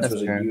Jones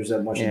wasn't used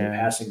that much in the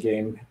passing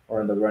game or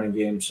in the running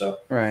game. So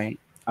I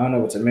don't know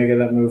what to make of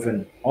that move.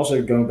 And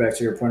also going back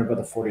to your point about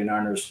the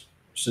 49ers,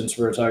 since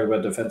we're talking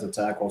about defensive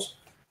tackles,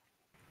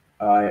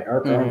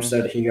 Eric Armstead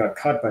said he got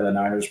cut by the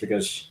Niners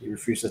because he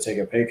refused to take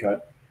a pay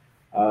cut.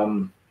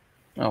 Oh,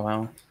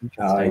 wow.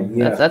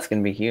 That's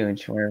going to be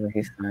huge wherever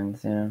he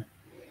signs, And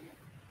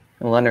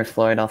Leonard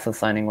Floyd also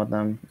signing with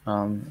them,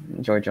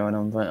 George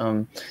Odom. But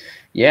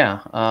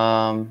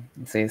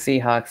let's see,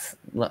 Seahawks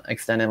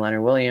extended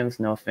Leonard Williams,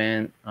 no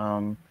Fant.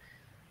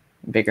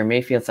 Baker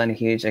Mayfield signed a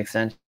huge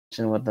extension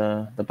with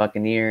the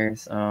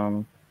Buccaneers.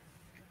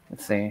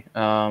 Let's see.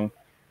 Javon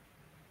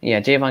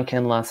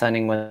Kinlaw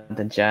signing with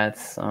the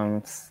Jets.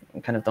 It's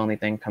kind of the only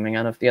thing coming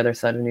out of the other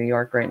side of New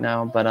York right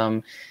now.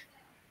 But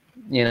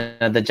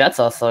the Jets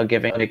also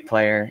giving a big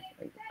player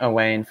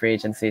away in free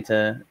agency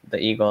to the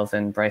Eagles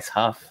and Bryce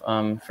Huff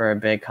for a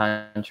big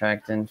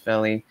contract in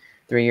Philly.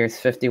 3 years,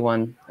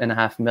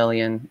 $51.5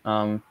 million.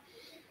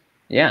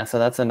 Yeah, so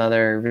that's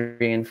another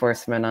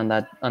reinforcement on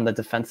the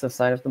defensive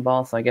side of the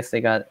ball. So I guess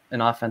they got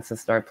an offensive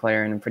star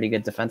player and a pretty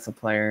good defensive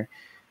player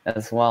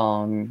as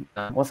well.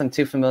 Wasn't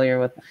too familiar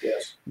with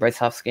Bryce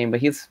Huff's game, but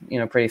he's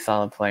pretty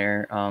solid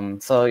player.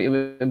 So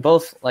it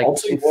both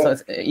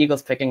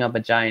Eagles picking up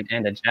a giant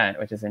and a jet,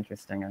 which is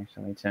interesting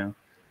actually too.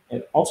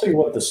 I'll tell you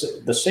what,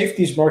 the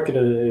safeties market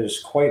is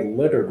quite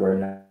littered right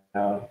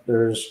now.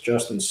 There's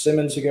Justin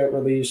Simmons who got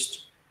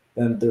released.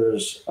 Then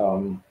there's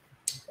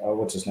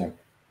what's his name?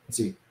 Let's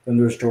see. Then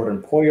there's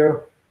Jordan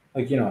Poyer.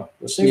 The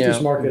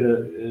safeties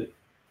market.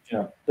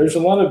 There's a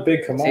lot of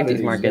big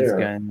commodities there. Good,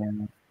 yeah.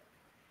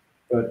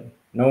 But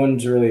no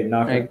one's really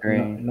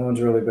knocking. No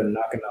one's really been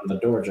knocking on the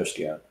door just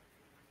yet.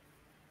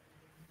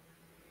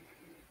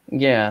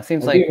 Yeah, it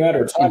seems like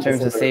in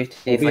terms of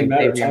safeties, like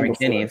Xavier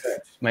McKinney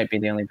might be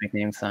the only big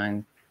name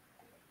sign.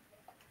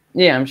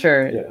 Yeah, I'm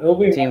sure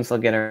teams will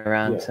get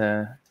around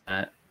to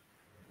that.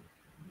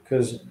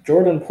 Because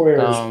Jordan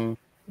Poyer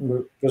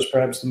was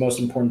perhaps the most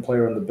important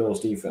player on the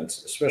Bills'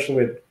 defense, especially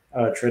with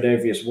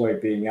Tre'Davious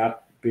White being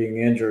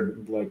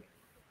injured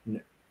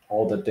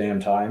all the damn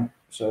time.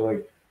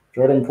 So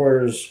Jordan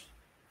Poyer's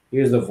he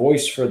was the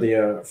voice for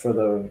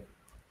the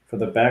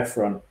back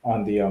front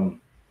on the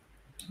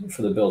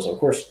for the Bills. Of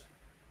course,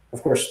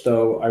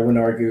 though, I wouldn't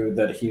argue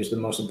that he's the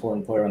most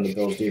important player on the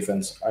Bills'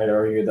 defense. I'd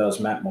argue that was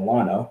Matt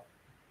Milano.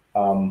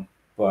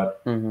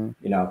 But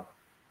now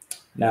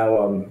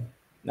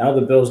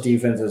the Bills'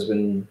 defense has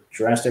been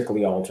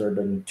drastically altered,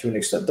 and to an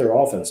extent, their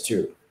offense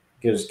too.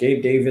 Because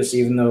Gabe Davis,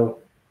 even though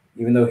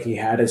he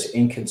had his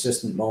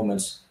inconsistent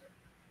moments,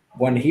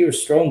 when he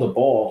was throwing the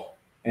ball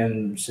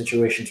in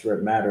situations where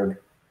it mattered,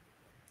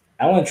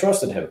 Allen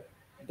trusted him.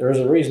 There's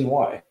a reason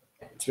why.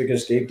 It's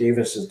because Gabe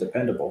Davis is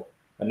dependable,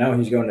 and now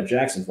he's going to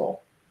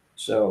Jacksonville.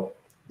 So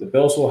the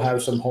Bills will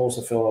have some holes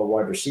to fill at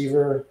wide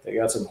receiver. They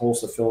got some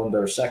holes to fill in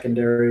their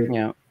secondary.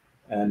 Yeah.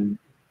 And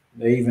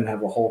they even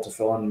have a hole to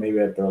fill in maybe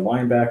at their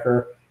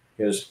linebacker.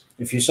 Because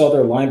if you saw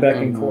their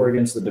linebacking core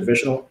against the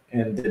divisional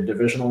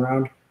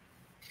round,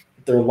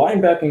 their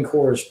linebacking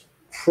core is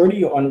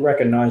pretty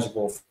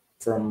unrecognizable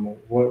from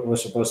what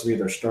was supposed to be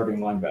their starting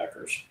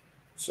linebackers.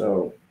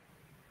 So,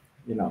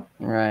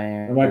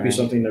 there might be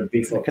something to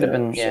beef up. Could have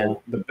been,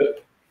 So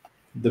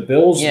the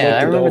Bills,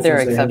 I remember Dolphins, they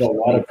were they have a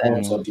lot of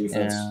problems on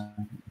defense.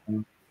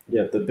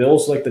 Yeah, the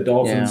Bills, like the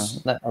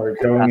Dolphins, are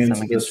going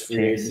into this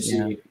free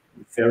agency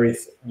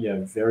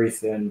very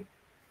thin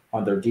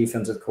on their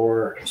defensive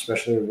core,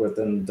 especially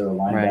within their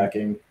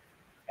linebacking,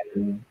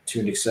 and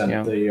to an extent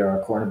the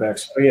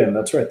cornerbacks. Oh yeah,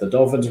 that's right. The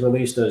Dolphins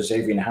released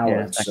Xavier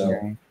Howard.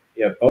 So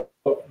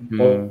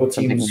both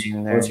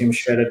teams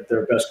shedded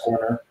their best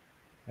corner.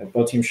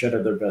 Both teams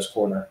shedded their best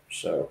corner.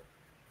 So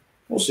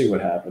we'll see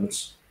what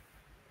happens.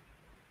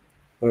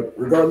 But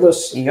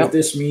regardless, if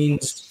this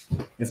means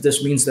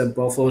that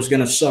Buffalo is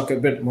going to suck a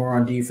bit more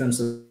on defense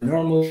than they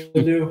normally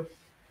do,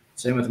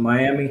 same with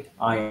Miami,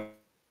 I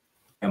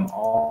am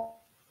all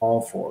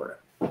for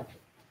it.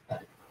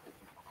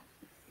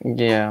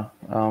 Yeah,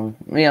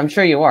 I'm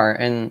sure you are,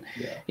 and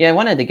I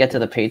wanted to get to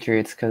the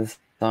Patriots because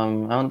I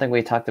don't think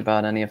we talked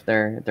about any of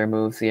their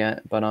moves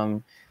yet. But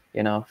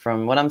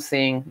from what I'm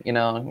seeing,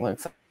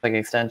 looks like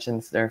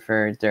extensions there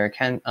for Derrick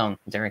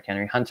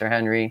Henry, Hunter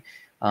Henry.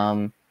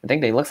 I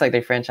think looks like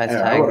they franchise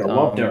tagged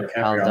Kyle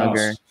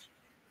Duggar.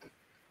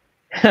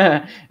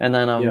 And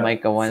then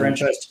Mike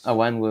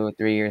Onwenu,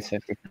 3 years,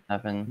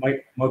 57.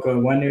 Mike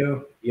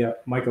Onwenu,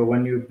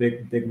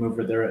 big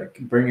mover there.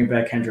 Bringing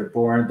back Kendrick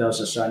Bourne, that was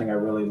a signing I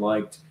really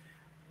liked.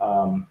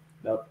 That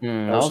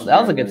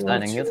was a good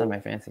signing. He was on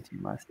my fantasy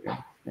team last year.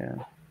 Yeah.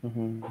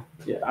 Mm-hmm.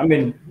 Yeah, I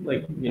mean,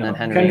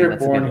 Henry, Kendrick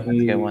Bourne, that's a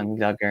good one.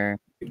 Duggar.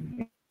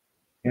 He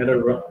had a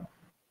run.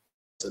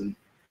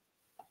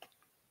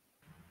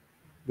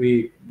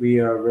 We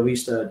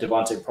released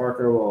Devontae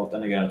Parker. Well,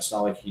 then again, it's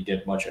not like he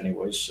did much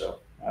anyways, so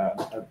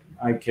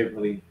I can't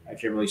really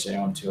say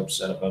I'm too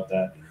upset about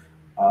that.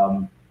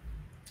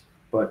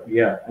 But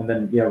and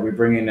then we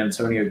bring in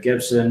Antonio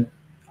Gibson.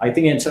 I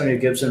think Antonio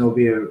Gibson will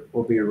be a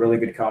really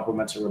good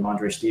complement to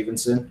Ramondre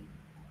Stevenson,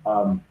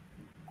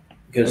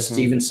 because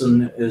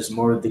Stevenson is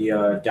more of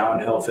the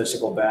downhill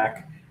physical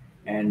back,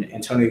 and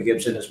Antonio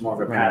Gibson is more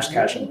of a pass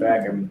catching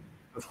back. And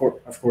of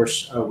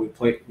course, we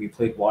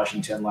played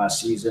Washington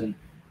last season.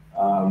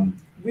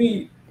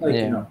 We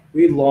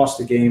lost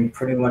the game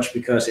pretty much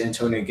because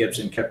Antonio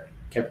Gibson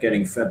kept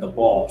getting fed the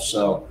ball.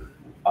 So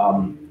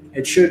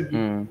it should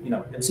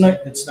it's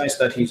nice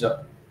that he's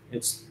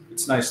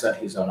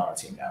on our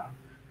team now.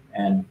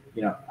 And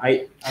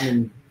I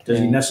mean, does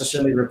he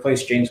necessarily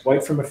replace James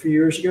White from a few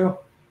years ago?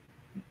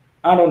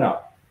 I don't know,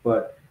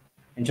 but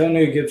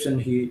Antonio Gibson,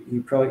 he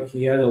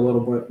had a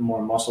little bit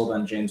more muscle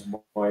than James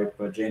White,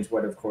 but James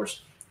White, of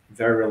course,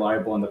 very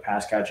reliable in the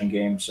pass catching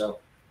game. So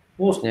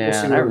we'll see.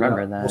 I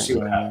remember that. We'll see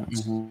what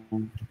happens.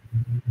 Mm-hmm.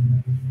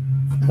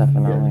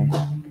 Definitely.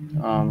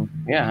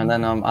 And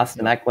then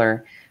Austin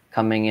Eckler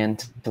coming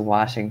into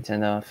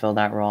Washington to fill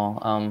that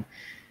role.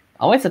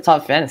 always a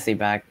top fantasy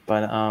back,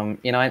 but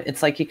you know,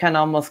 it's like he kind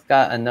of almost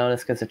got a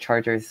notice because the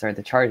Chargers are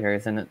the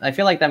Chargers, and I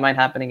feel like that might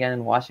happen again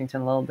in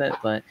Washington a little bit,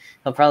 but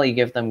he'll probably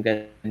give them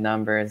good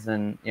numbers,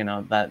 and you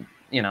know that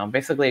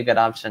basically a good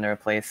option to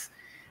replace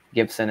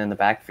Gibson in the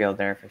backfield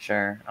there for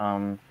sure.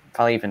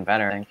 Probably even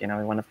better. I think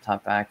one of the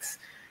top backs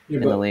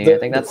in the league. I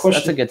think that's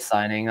a good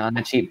signing on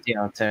a cheap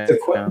deal too.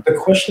 The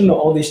question that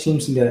all these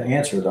teams need to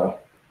answer, though,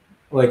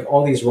 like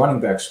all these running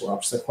back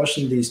swaps, the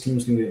question these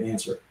teams need to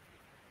answer: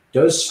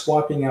 does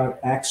swapping out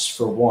X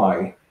for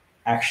Y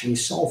actually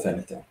solve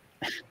anything?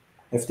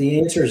 If the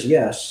answer is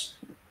yes,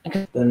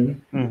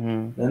 then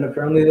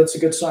apparently that's a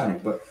good signing.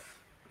 But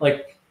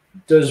like,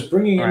 does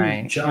bringing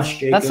in Josh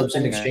Jacobs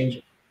in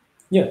exchange?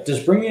 Yeah,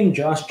 does bringing in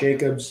Josh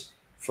Jacobs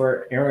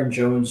for Aaron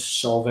Jones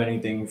solve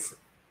anything?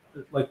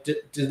 Like,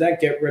 did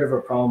that get rid of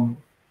a problem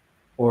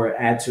or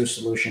add to a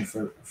solution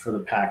for the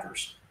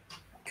Packers?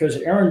 Because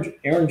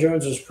Aaron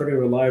Jones is pretty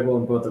reliable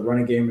in both the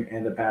running game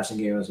and the passing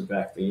game as a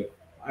back.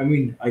 I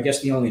mean, I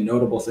guess the only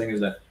notable thing is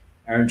that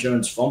Aaron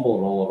Jones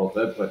fumbled a little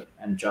bit,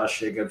 and Josh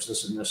Jacobs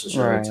doesn't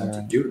necessarily tend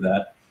to do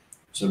that.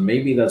 So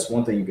maybe that's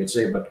one thing you could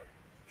say. But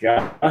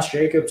Josh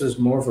Jacobs is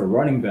more of a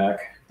running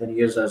back than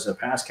he is as a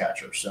pass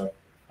catcher. So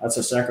that's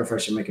a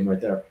sacrifice you're making right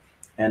there.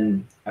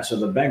 And so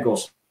the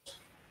Bengals,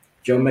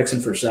 Joe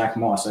Mixon for Zach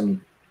Moss. I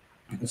mean,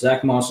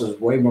 Zach Moss is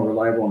way more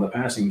reliable in the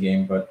passing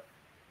game, but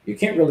you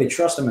can't really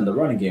trust him in the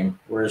running game.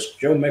 Whereas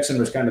Joe Mixon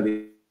was kind of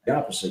the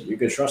opposite. You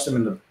could trust him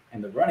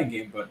in the running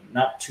game, but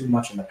not too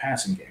much in the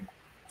passing game.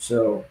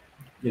 So,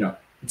 it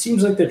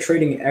seems like they're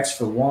trading X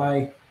for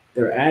Y.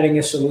 They're adding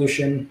a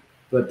solution,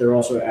 but they're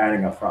also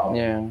adding a problem.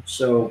 Yeah.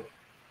 So,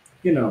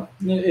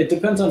 it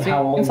depends on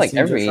how all these like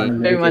teams are trying to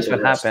very much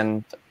what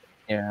happened.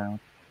 Yeah.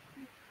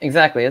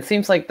 Exactly. It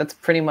seems like that's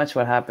pretty much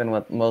what happened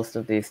with most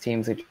of these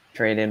teams who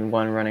traded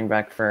one running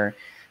back for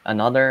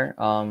another.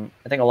 I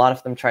think a lot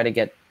of them try to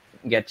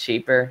get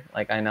cheaper.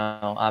 Like I know,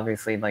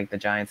 obviously, like the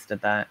Giants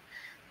did that,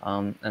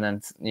 and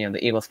then the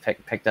Eagles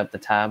picked up the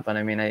tab. But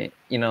I mean,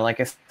 like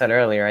I said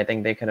earlier, I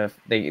think they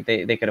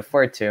could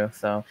afford to,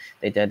 so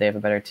they did. They have a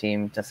better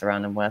team to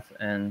surround them with,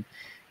 and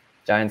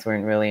Giants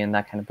weren't really in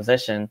that kind of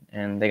position,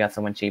 and they got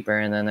someone cheaper.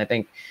 And then I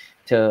think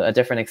to a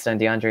different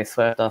extent, DeAndre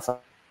Swift also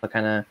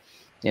kind of.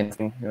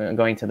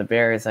 Going to the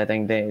Bears, I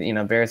think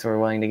Bears were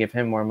willing to give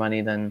him more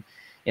money than,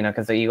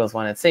 because the Eagles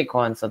wanted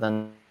Saquon, so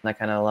then that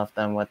kind of left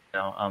them with,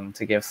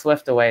 to give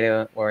Swift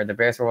away or the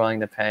Bears were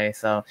willing to pay.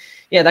 So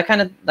yeah, that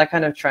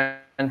kind of trend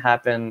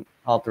happened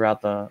all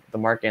throughout the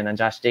market. And then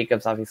Josh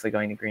Jacobs obviously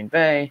going to Green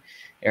Bay,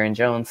 Aaron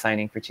Jones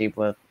signing for cheap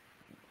with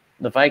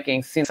the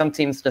Vikings. Some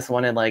teams just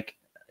wanted like,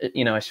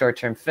 a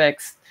short-term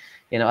fix.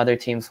 Other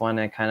teams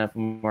wanted kind of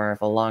more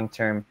of a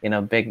long-term,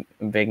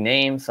 big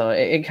name. So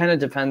it kind of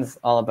depends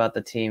all about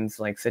the team's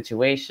like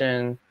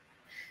situation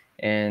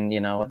and,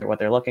 what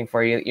they're looking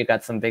for. You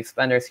got some big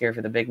spenders here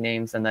for the big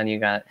names. And then you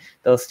got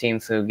those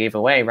teams who gave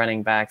away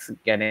running backs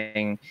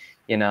getting,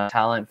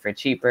 talent for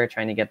cheaper,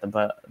 trying to get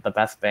the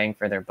best bang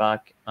for their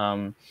buck.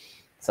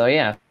 So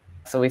yeah,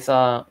 so we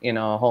saw,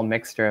 a whole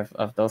mixture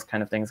of those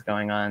kind of things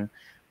going on.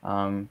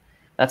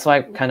 That's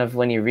why kind of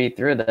when you read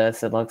through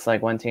this, it looks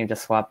like one team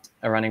just swapped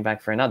a running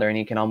back for another, and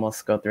you can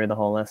almost go through the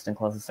whole list and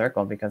close the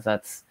circle because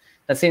that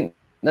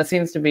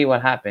seems to be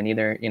what happened.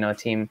 Either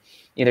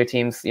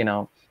teams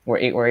were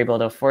able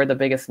to afford the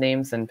biggest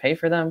names and pay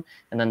for them,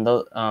 and then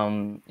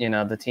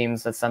the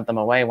teams that sent them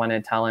away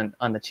wanted talent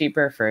on the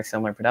cheaper for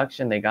similar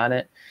production. They got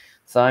it.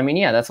 So I mean,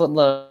 yeah, that's what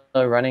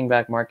the running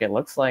back market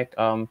looks like.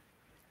 I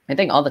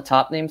think all the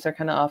top names are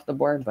kind of off the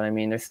board, but I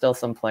mean, there's still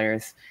some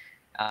players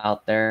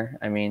out there.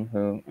 I mean,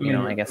 who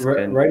I guess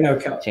could right now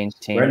change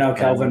teams. Right now,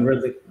 Calvin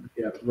Ridley.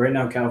 Yeah, right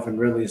now Calvin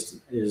Ridley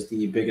is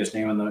the biggest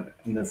name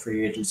in the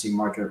free agency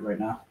market right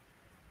now.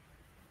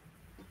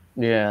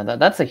 Yeah,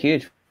 that's a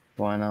huge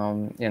one.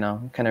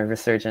 Kind of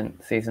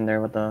resurgent season there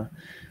with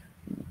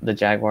the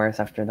Jaguars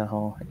after the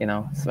whole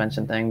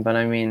suspension thing. But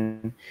I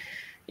mean,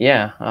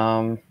 yeah,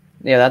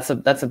 that's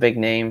a big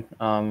name.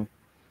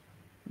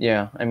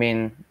 Yeah, I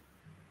mean.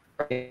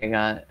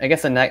 I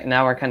guess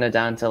now we're kind of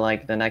down to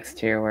like the next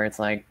tier where it's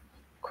like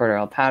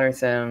Cordell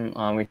Patterson.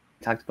 We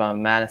talked about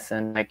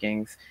Madison,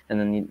 Vikings, and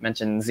then you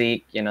mentioned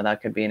Zeke.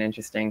 That could be an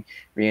interesting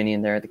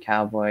reunion there at the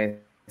Cowboys.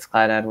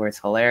 Clyde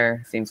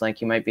Edwards-Helaire seems like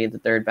he might be the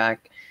third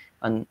back,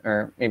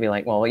 or maybe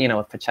like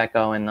with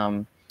Pacheco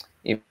and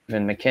even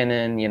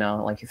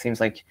McKinnon. Like it seems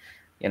like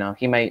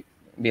he might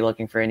be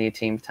looking for a new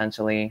team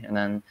potentially, and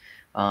then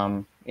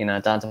down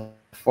to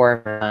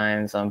 4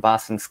 times.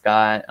 Boston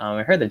Scott.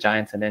 I heard the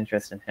Giants had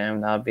interest in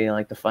him. That would be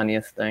like the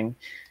funniest thing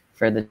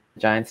for the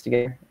Giants to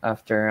get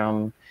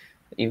after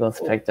the Eagles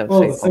picked up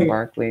Saquon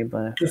Barkley.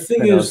 But the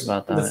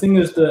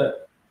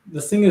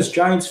thing is,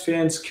 Giants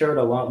fans cared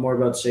a lot more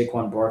about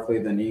Saquon Barkley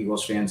than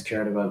Eagles fans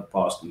cared about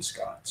Boston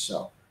Scott.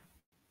 So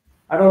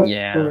I don't.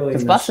 Yeah, really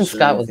because Boston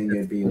Scott was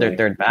their like,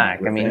 third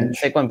back. I mean,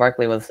 Saquon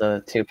Barkley was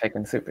the 2-pick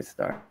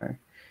superstar.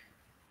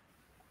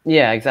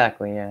 Yeah,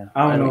 exactly. Yeah,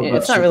 I don't know.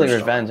 It's not really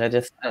revenge. I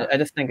just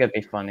think it'd be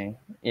funny.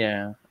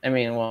 Yeah, I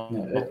mean, well,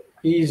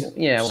 he's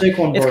yeah,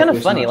 Saquon it's kind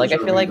of Barkley's funny. not Like I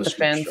feel deserving like of the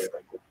fans.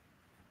 superstar.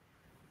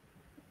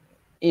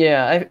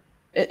 Yeah,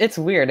 it's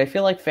weird. I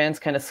feel like fans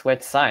kind of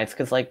switch sides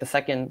because, like, the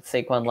second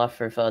Saquon left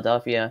for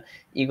Philadelphia,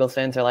 Eagles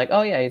fans are like,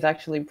 "Oh yeah, he's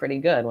actually pretty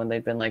good." When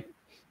they've been like,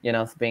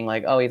 being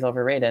like, "Oh, he's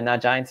overrated." And now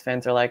Giants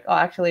fans are like, "Oh,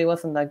 actually, he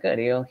wasn't that good.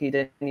 He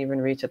didn't even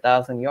reach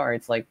 1,000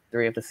 yards like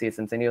 3 of the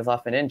seasons, and he was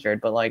often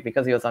injured." But like,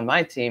 because he was on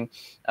my team,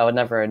 I would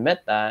never admit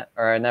that,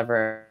 or I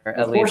never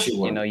at least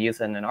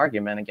use it in an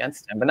argument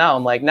against him. But now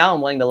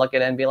I'm willing to look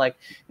at it and be like,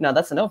 "No,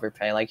 that's an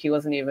overpay. Like, he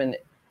wasn't even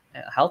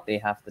healthy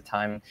half the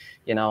time."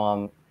 You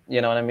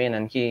know what I mean?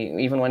 And he,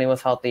 even when he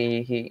was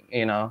healthy, he,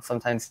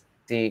 sometimes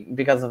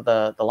because of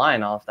the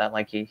line, all of that,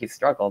 like he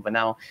struggled. But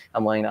now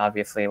I'm willing to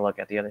obviously look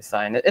at the other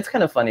side. And it's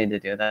kind of funny to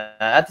do that.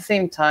 At the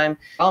same time,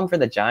 problem for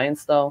the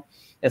Giants though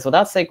is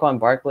without Saquon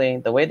Barkley,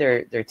 the way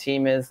their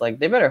team is, like,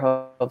 they better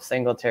hope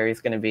Singletary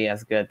is going to be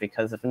as good,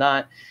 because if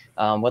not,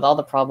 with all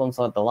the problems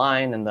with the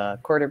line and the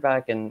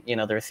quarterback and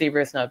the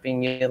receivers not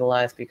being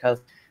utilized, because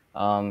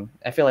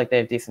I feel like they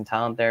have decent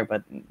talent there,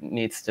 but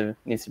needs to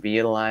be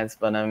utilized.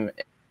 But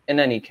in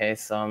any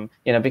case,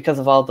 because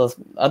of all those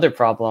other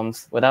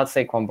problems, without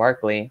Saquon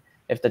Barkley,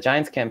 if the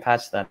Giants can't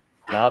patch that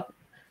up,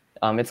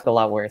 it's a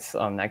lot worse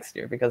next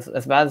year. Because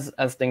as bad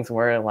as things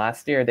were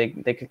last year, they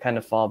could kind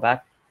of fall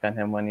back on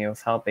him when he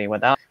was healthy.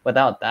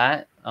 Without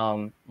that,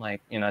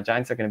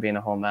 Giants are going to be in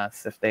a whole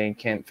mess if they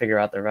can't figure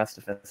out the rest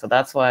of it. So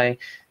that's why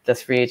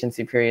this free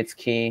agency period's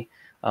key.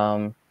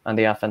 On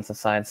the offensive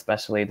side,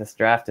 especially this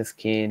draft is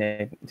key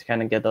to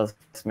kind of get those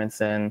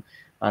investments in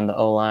on the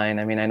O-line.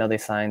 I mean, I know they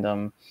signed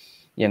John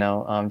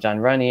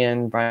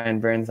Runyan, Brian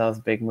Burns, that was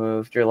a big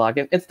move. Drew Lock,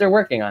 they're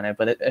working on it,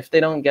 but if they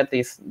don't get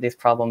these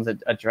problems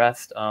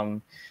addressed,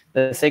 the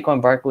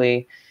Saquon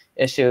Barkley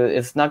issue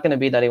is not going to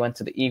be that he went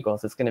to the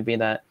Eagles. It's going to be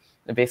that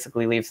it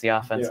basically leaves the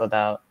offense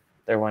without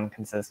their one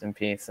consistent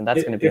piece, and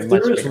that's going to be a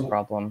much bigger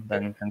problem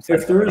than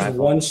if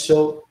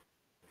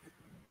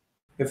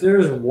there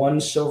is one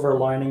silver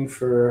lining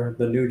for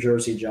the New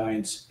Jersey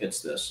Giants,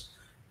 it's this.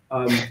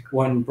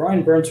 When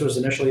Brian Burns was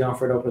initially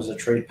offered up as a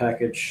trade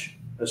package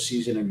a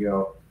season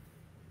ago,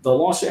 the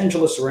Los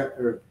Angeles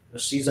or a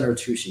season or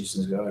 2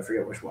 seasons ago, I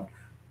forget which one.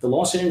 The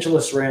Los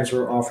Angeles Rams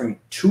were offering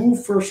 2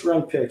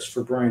 first-round picks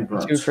for Brian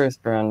Burns. 2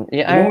 first-round.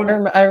 Yeah, I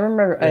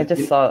remember. Yeah, I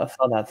just saw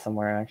that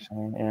somewhere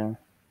actually. Yeah.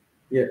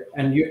 Yeah,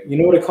 and you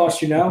know what it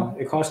cost you now?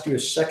 It cost you a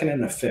second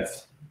and a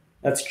fifth.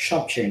 That's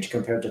chump change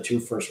compared to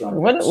 2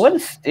 first-round picks. What a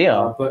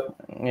steal! But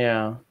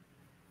yeah.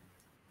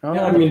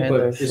 I mean,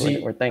 but is he?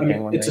 I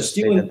mean, it's a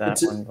steal.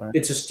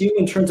 It's a steal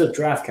in terms of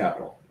draft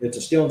capital.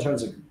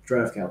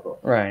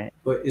 Right.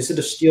 But is it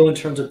a steal in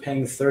terms of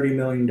paying $30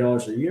 million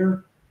a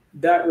year?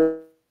 That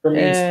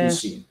remains to be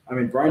seen. I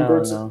mean, Brian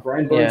Burns is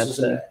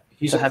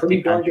he's a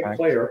pretty darn good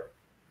player.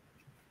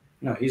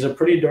 No, he's a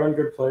pretty darn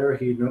good player.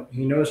 He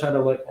knows how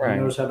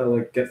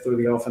to get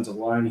through the offensive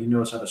line. He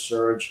knows how to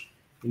surge.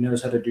 He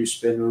knows how to do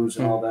spin moves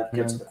and all that.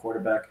 Get to the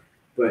quarterback.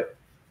 But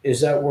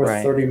is that worth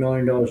 $30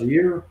 million a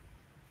year?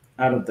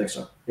 I don't think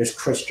so. Is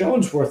Chris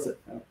Jones worth a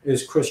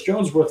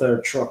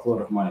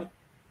truckload of money?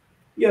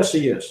 Yes,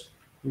 he is.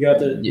 He got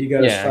his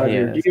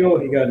 5-year deal.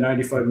 He got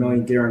 $95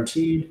 million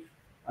guaranteed.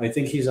 I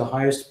think he's the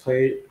highest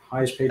paid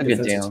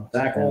defensive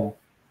tackle.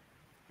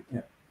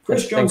 Yeah.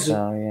 Chris Jones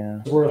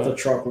is worth a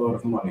truckload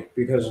of money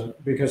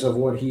because of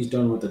what he's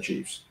done with the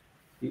Chiefs.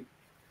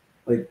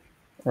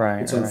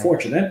 It's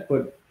unfortunate,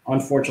 but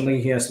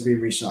unfortunately he has to be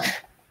re-signed.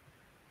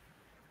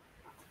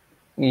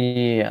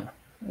 Yeah,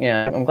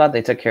 I'm glad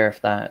they took care of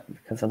that,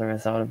 because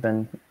otherwise that would have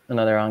been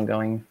another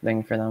ongoing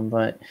thing for them.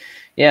 But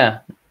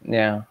yeah.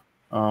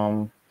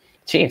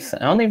 Chiefs, I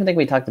don't even think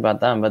we talked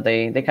about them, but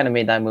they kind of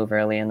made that move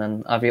early, and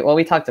then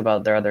we talked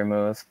about their other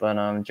moves, but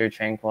Drew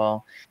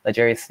Tranquil,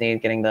 Jerry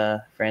Sneed getting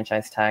the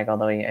franchise tag,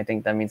 although I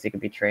think that means he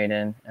could be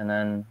traded, and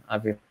then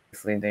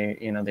obviously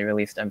they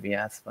released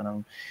MVS, but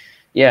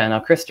now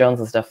Chris Jones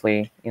was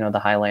definitely the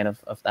highlight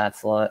of that,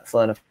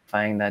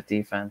 solidifying that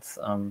defense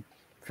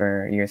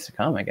for years to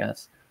come, I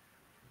guess.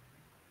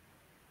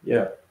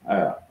 Yeah,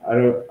 I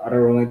don't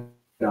really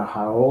know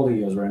how old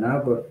he is right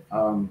now, but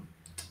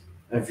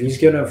if he's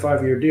getting a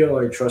 5-year deal,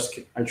 I trust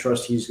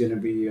he's going to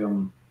be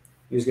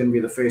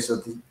the face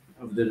of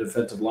the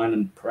defensive line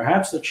and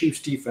perhaps the Chiefs'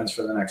 defense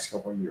for the next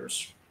couple of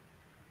years.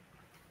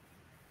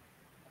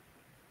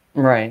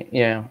 Right.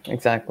 Yeah.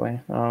 Exactly.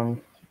 I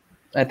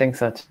think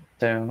so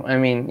too. I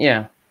mean,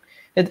 yeah.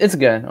 It's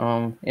good.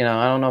 I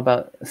don't know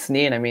about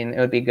Snead. I mean, it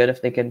would be good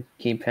if they could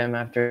keep him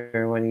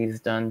after what he's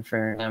done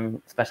for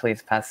them, especially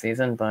this past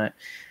season. But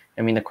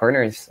I mean, the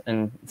corners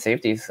and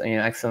safeties,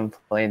 excellent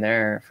play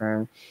there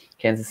for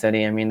Kansas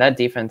City. I mean, that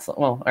defense.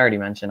 Well, I already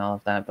mentioned all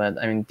of that, but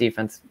I mean,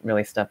 defense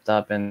really stepped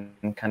up and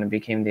kind of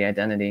became the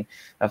identity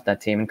of that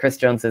team. And Chris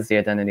Jones is the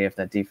identity of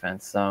that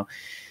defense. So,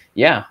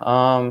 yeah.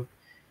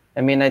 I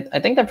mean, I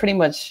think that pretty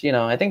much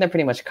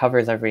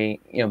covers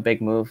every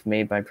big move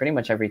made by pretty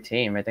much every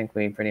team. I think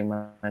we pretty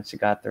much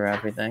got through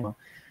everything.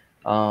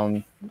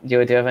 Do you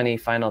have any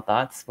final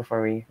thoughts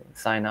before we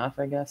sign off,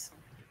 I guess?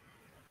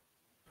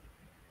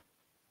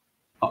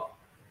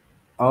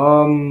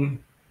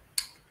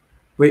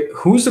 Wait,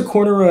 who's the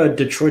corner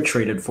Detroit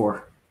traded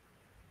for?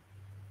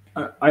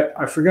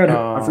 I forgot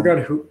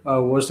who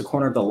was the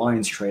corner the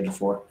Lions traded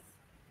for.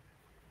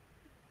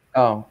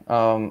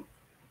 Amik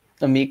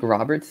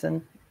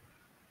Robertson.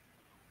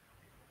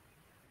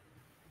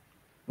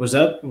 Was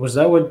that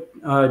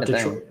what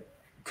Detroit?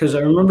 Because I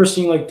remember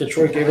seeing like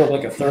Detroit gave up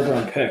like a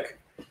 3rd-round pick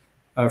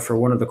for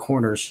one of the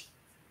corners.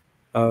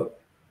 Yeah,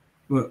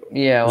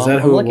 well,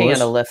 I'm looking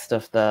at a list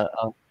of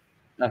of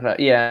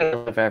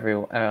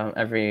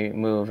every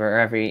move or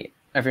every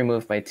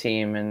move by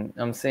team, and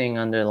I'm seeing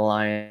under the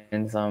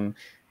Lions.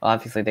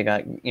 Obviously they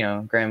got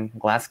Graham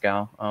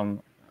Glasgow,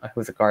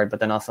 who's a guard,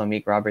 but then also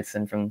Meek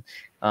Robertson from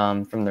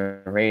the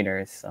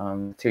Raiders.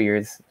 2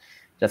 years,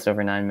 just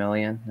over $9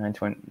 million,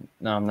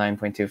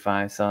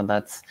 9.25. So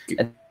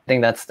I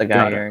think that's the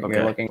guy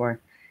you're looking for.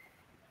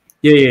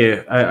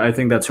 Yeah. I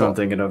think that's who I'm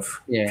thinking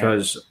of.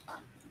 Because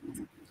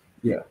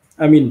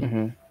I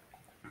mean,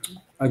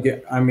 I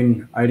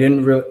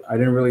didn't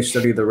really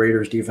study the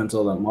Raiders defense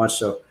all that much,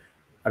 so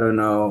I don't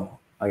know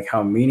like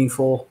how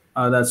meaningful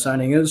that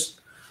signing is.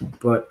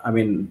 But I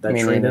mean that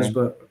trade is,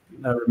 but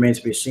that remains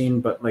to be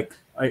seen. But like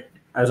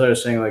as I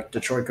was saying, like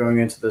Detroit going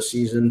into the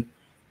season,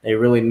 they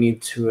really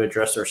need to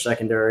address their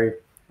secondary,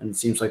 and it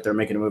seems like they're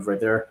making a move right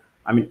there.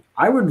 I mean,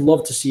 I would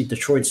love to see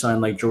Detroit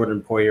sign like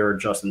Jordan Poyer or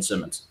Justin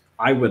Simmons.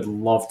 I would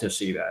love to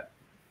see that.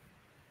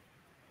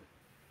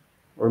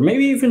 Or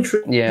maybe even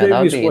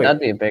that'd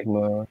be a big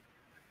move.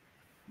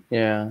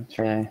 Yeah,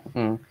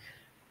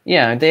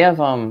 yeah. They have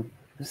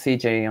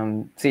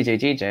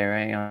CJGJ,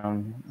 right?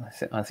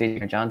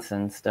 CJ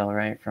Johnson still,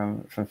 right,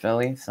 from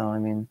Philly. So I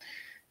mean,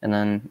 and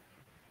then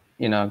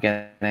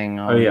getting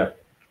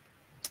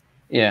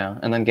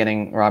and then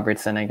getting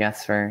Robertson, I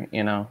guess, for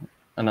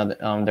another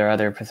their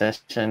other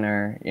position,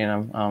 or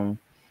So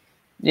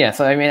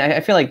I mean, I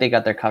feel like they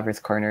got their covers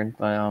cornered,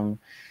 but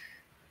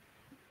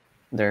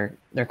their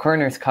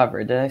corners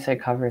covered. Did I say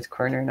covers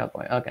cornered? No,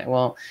 boy. Okay,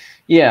 well,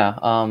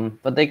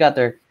 but they got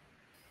their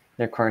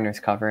corners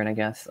covered, I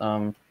guess.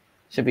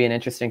 Should be an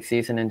interesting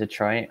season in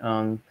Detroit.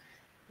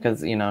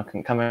 Because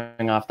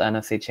coming off the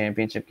NFC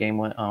Championship game,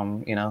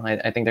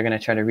 I think they're going to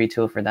try to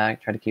retool for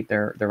that, try to keep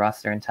their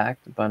roster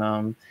intact. But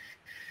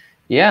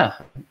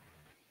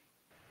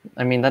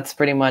I mean that's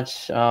pretty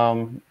much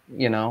that's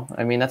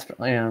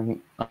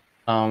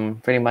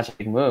pretty much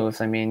big moves.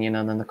 I mean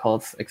then the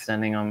Colts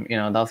extending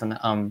that was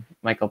an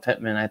Michael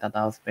Pittman. I thought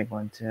that was a big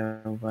one too.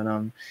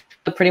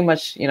 But pretty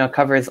much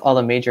covers all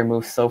the major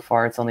moves so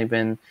far. It's only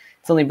been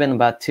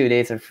about 2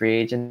 days of free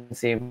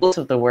agency. Most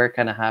of the work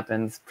kind of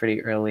happens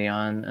pretty early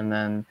on, and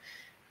then,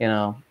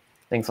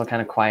 things will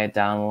kind of quiet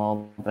down a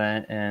little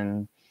bit.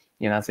 And,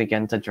 as we get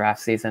into draft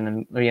season,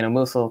 and,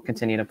 moves will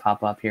continue to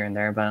pop up here and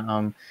there. But,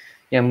 I'm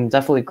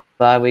definitely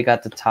glad we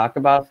got to talk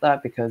about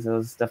that, because it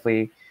was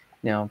definitely,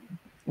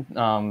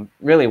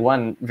 really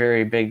one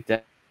very big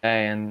day,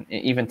 and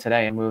even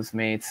today moves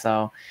made.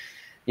 So,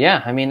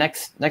 I mean,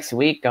 next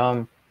week,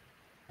 I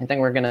think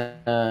we're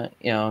gonna,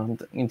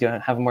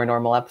 have a more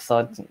normal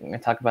episode.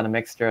 Talk about a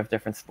mixture of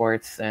different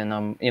sports,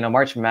 and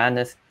March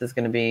Madness is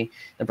going to be,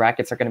 the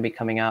brackets are going to be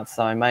coming out,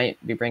 so I might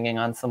be bringing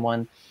on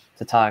someone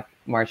to talk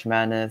March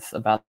Madness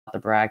about the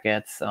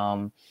brackets.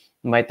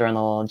 Might throw in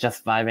a little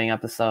just vibing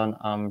episode.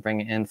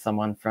 Bring in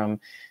someone from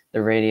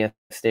the radio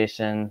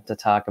station to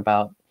talk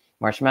about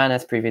March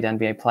Madness, preview the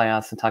NBA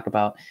playoffs, and talk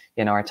about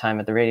our time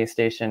at the radio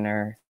station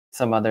or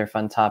some other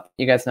fun topic.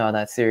 You guys know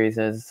that series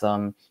is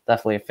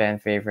definitely a fan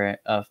favorite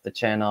of the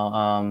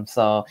channel.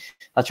 So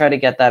I'll try to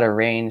get that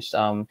arranged.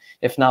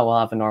 If not, we'll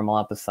have a normal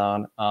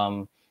episode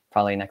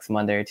probably next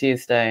Monday or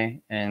Tuesday,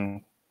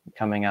 and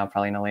coming out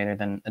probably no later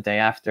than a day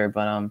after.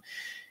 But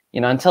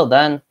until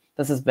then,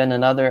 this has been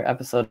another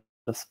episode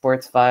of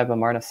Sports Vibe. I'm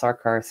Arnav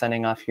Sarkar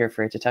signing off here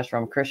for Jitesh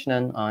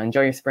Ramakrishnan.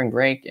 Enjoy your spring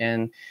break,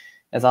 and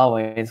as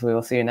always, we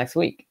will see you next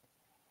week.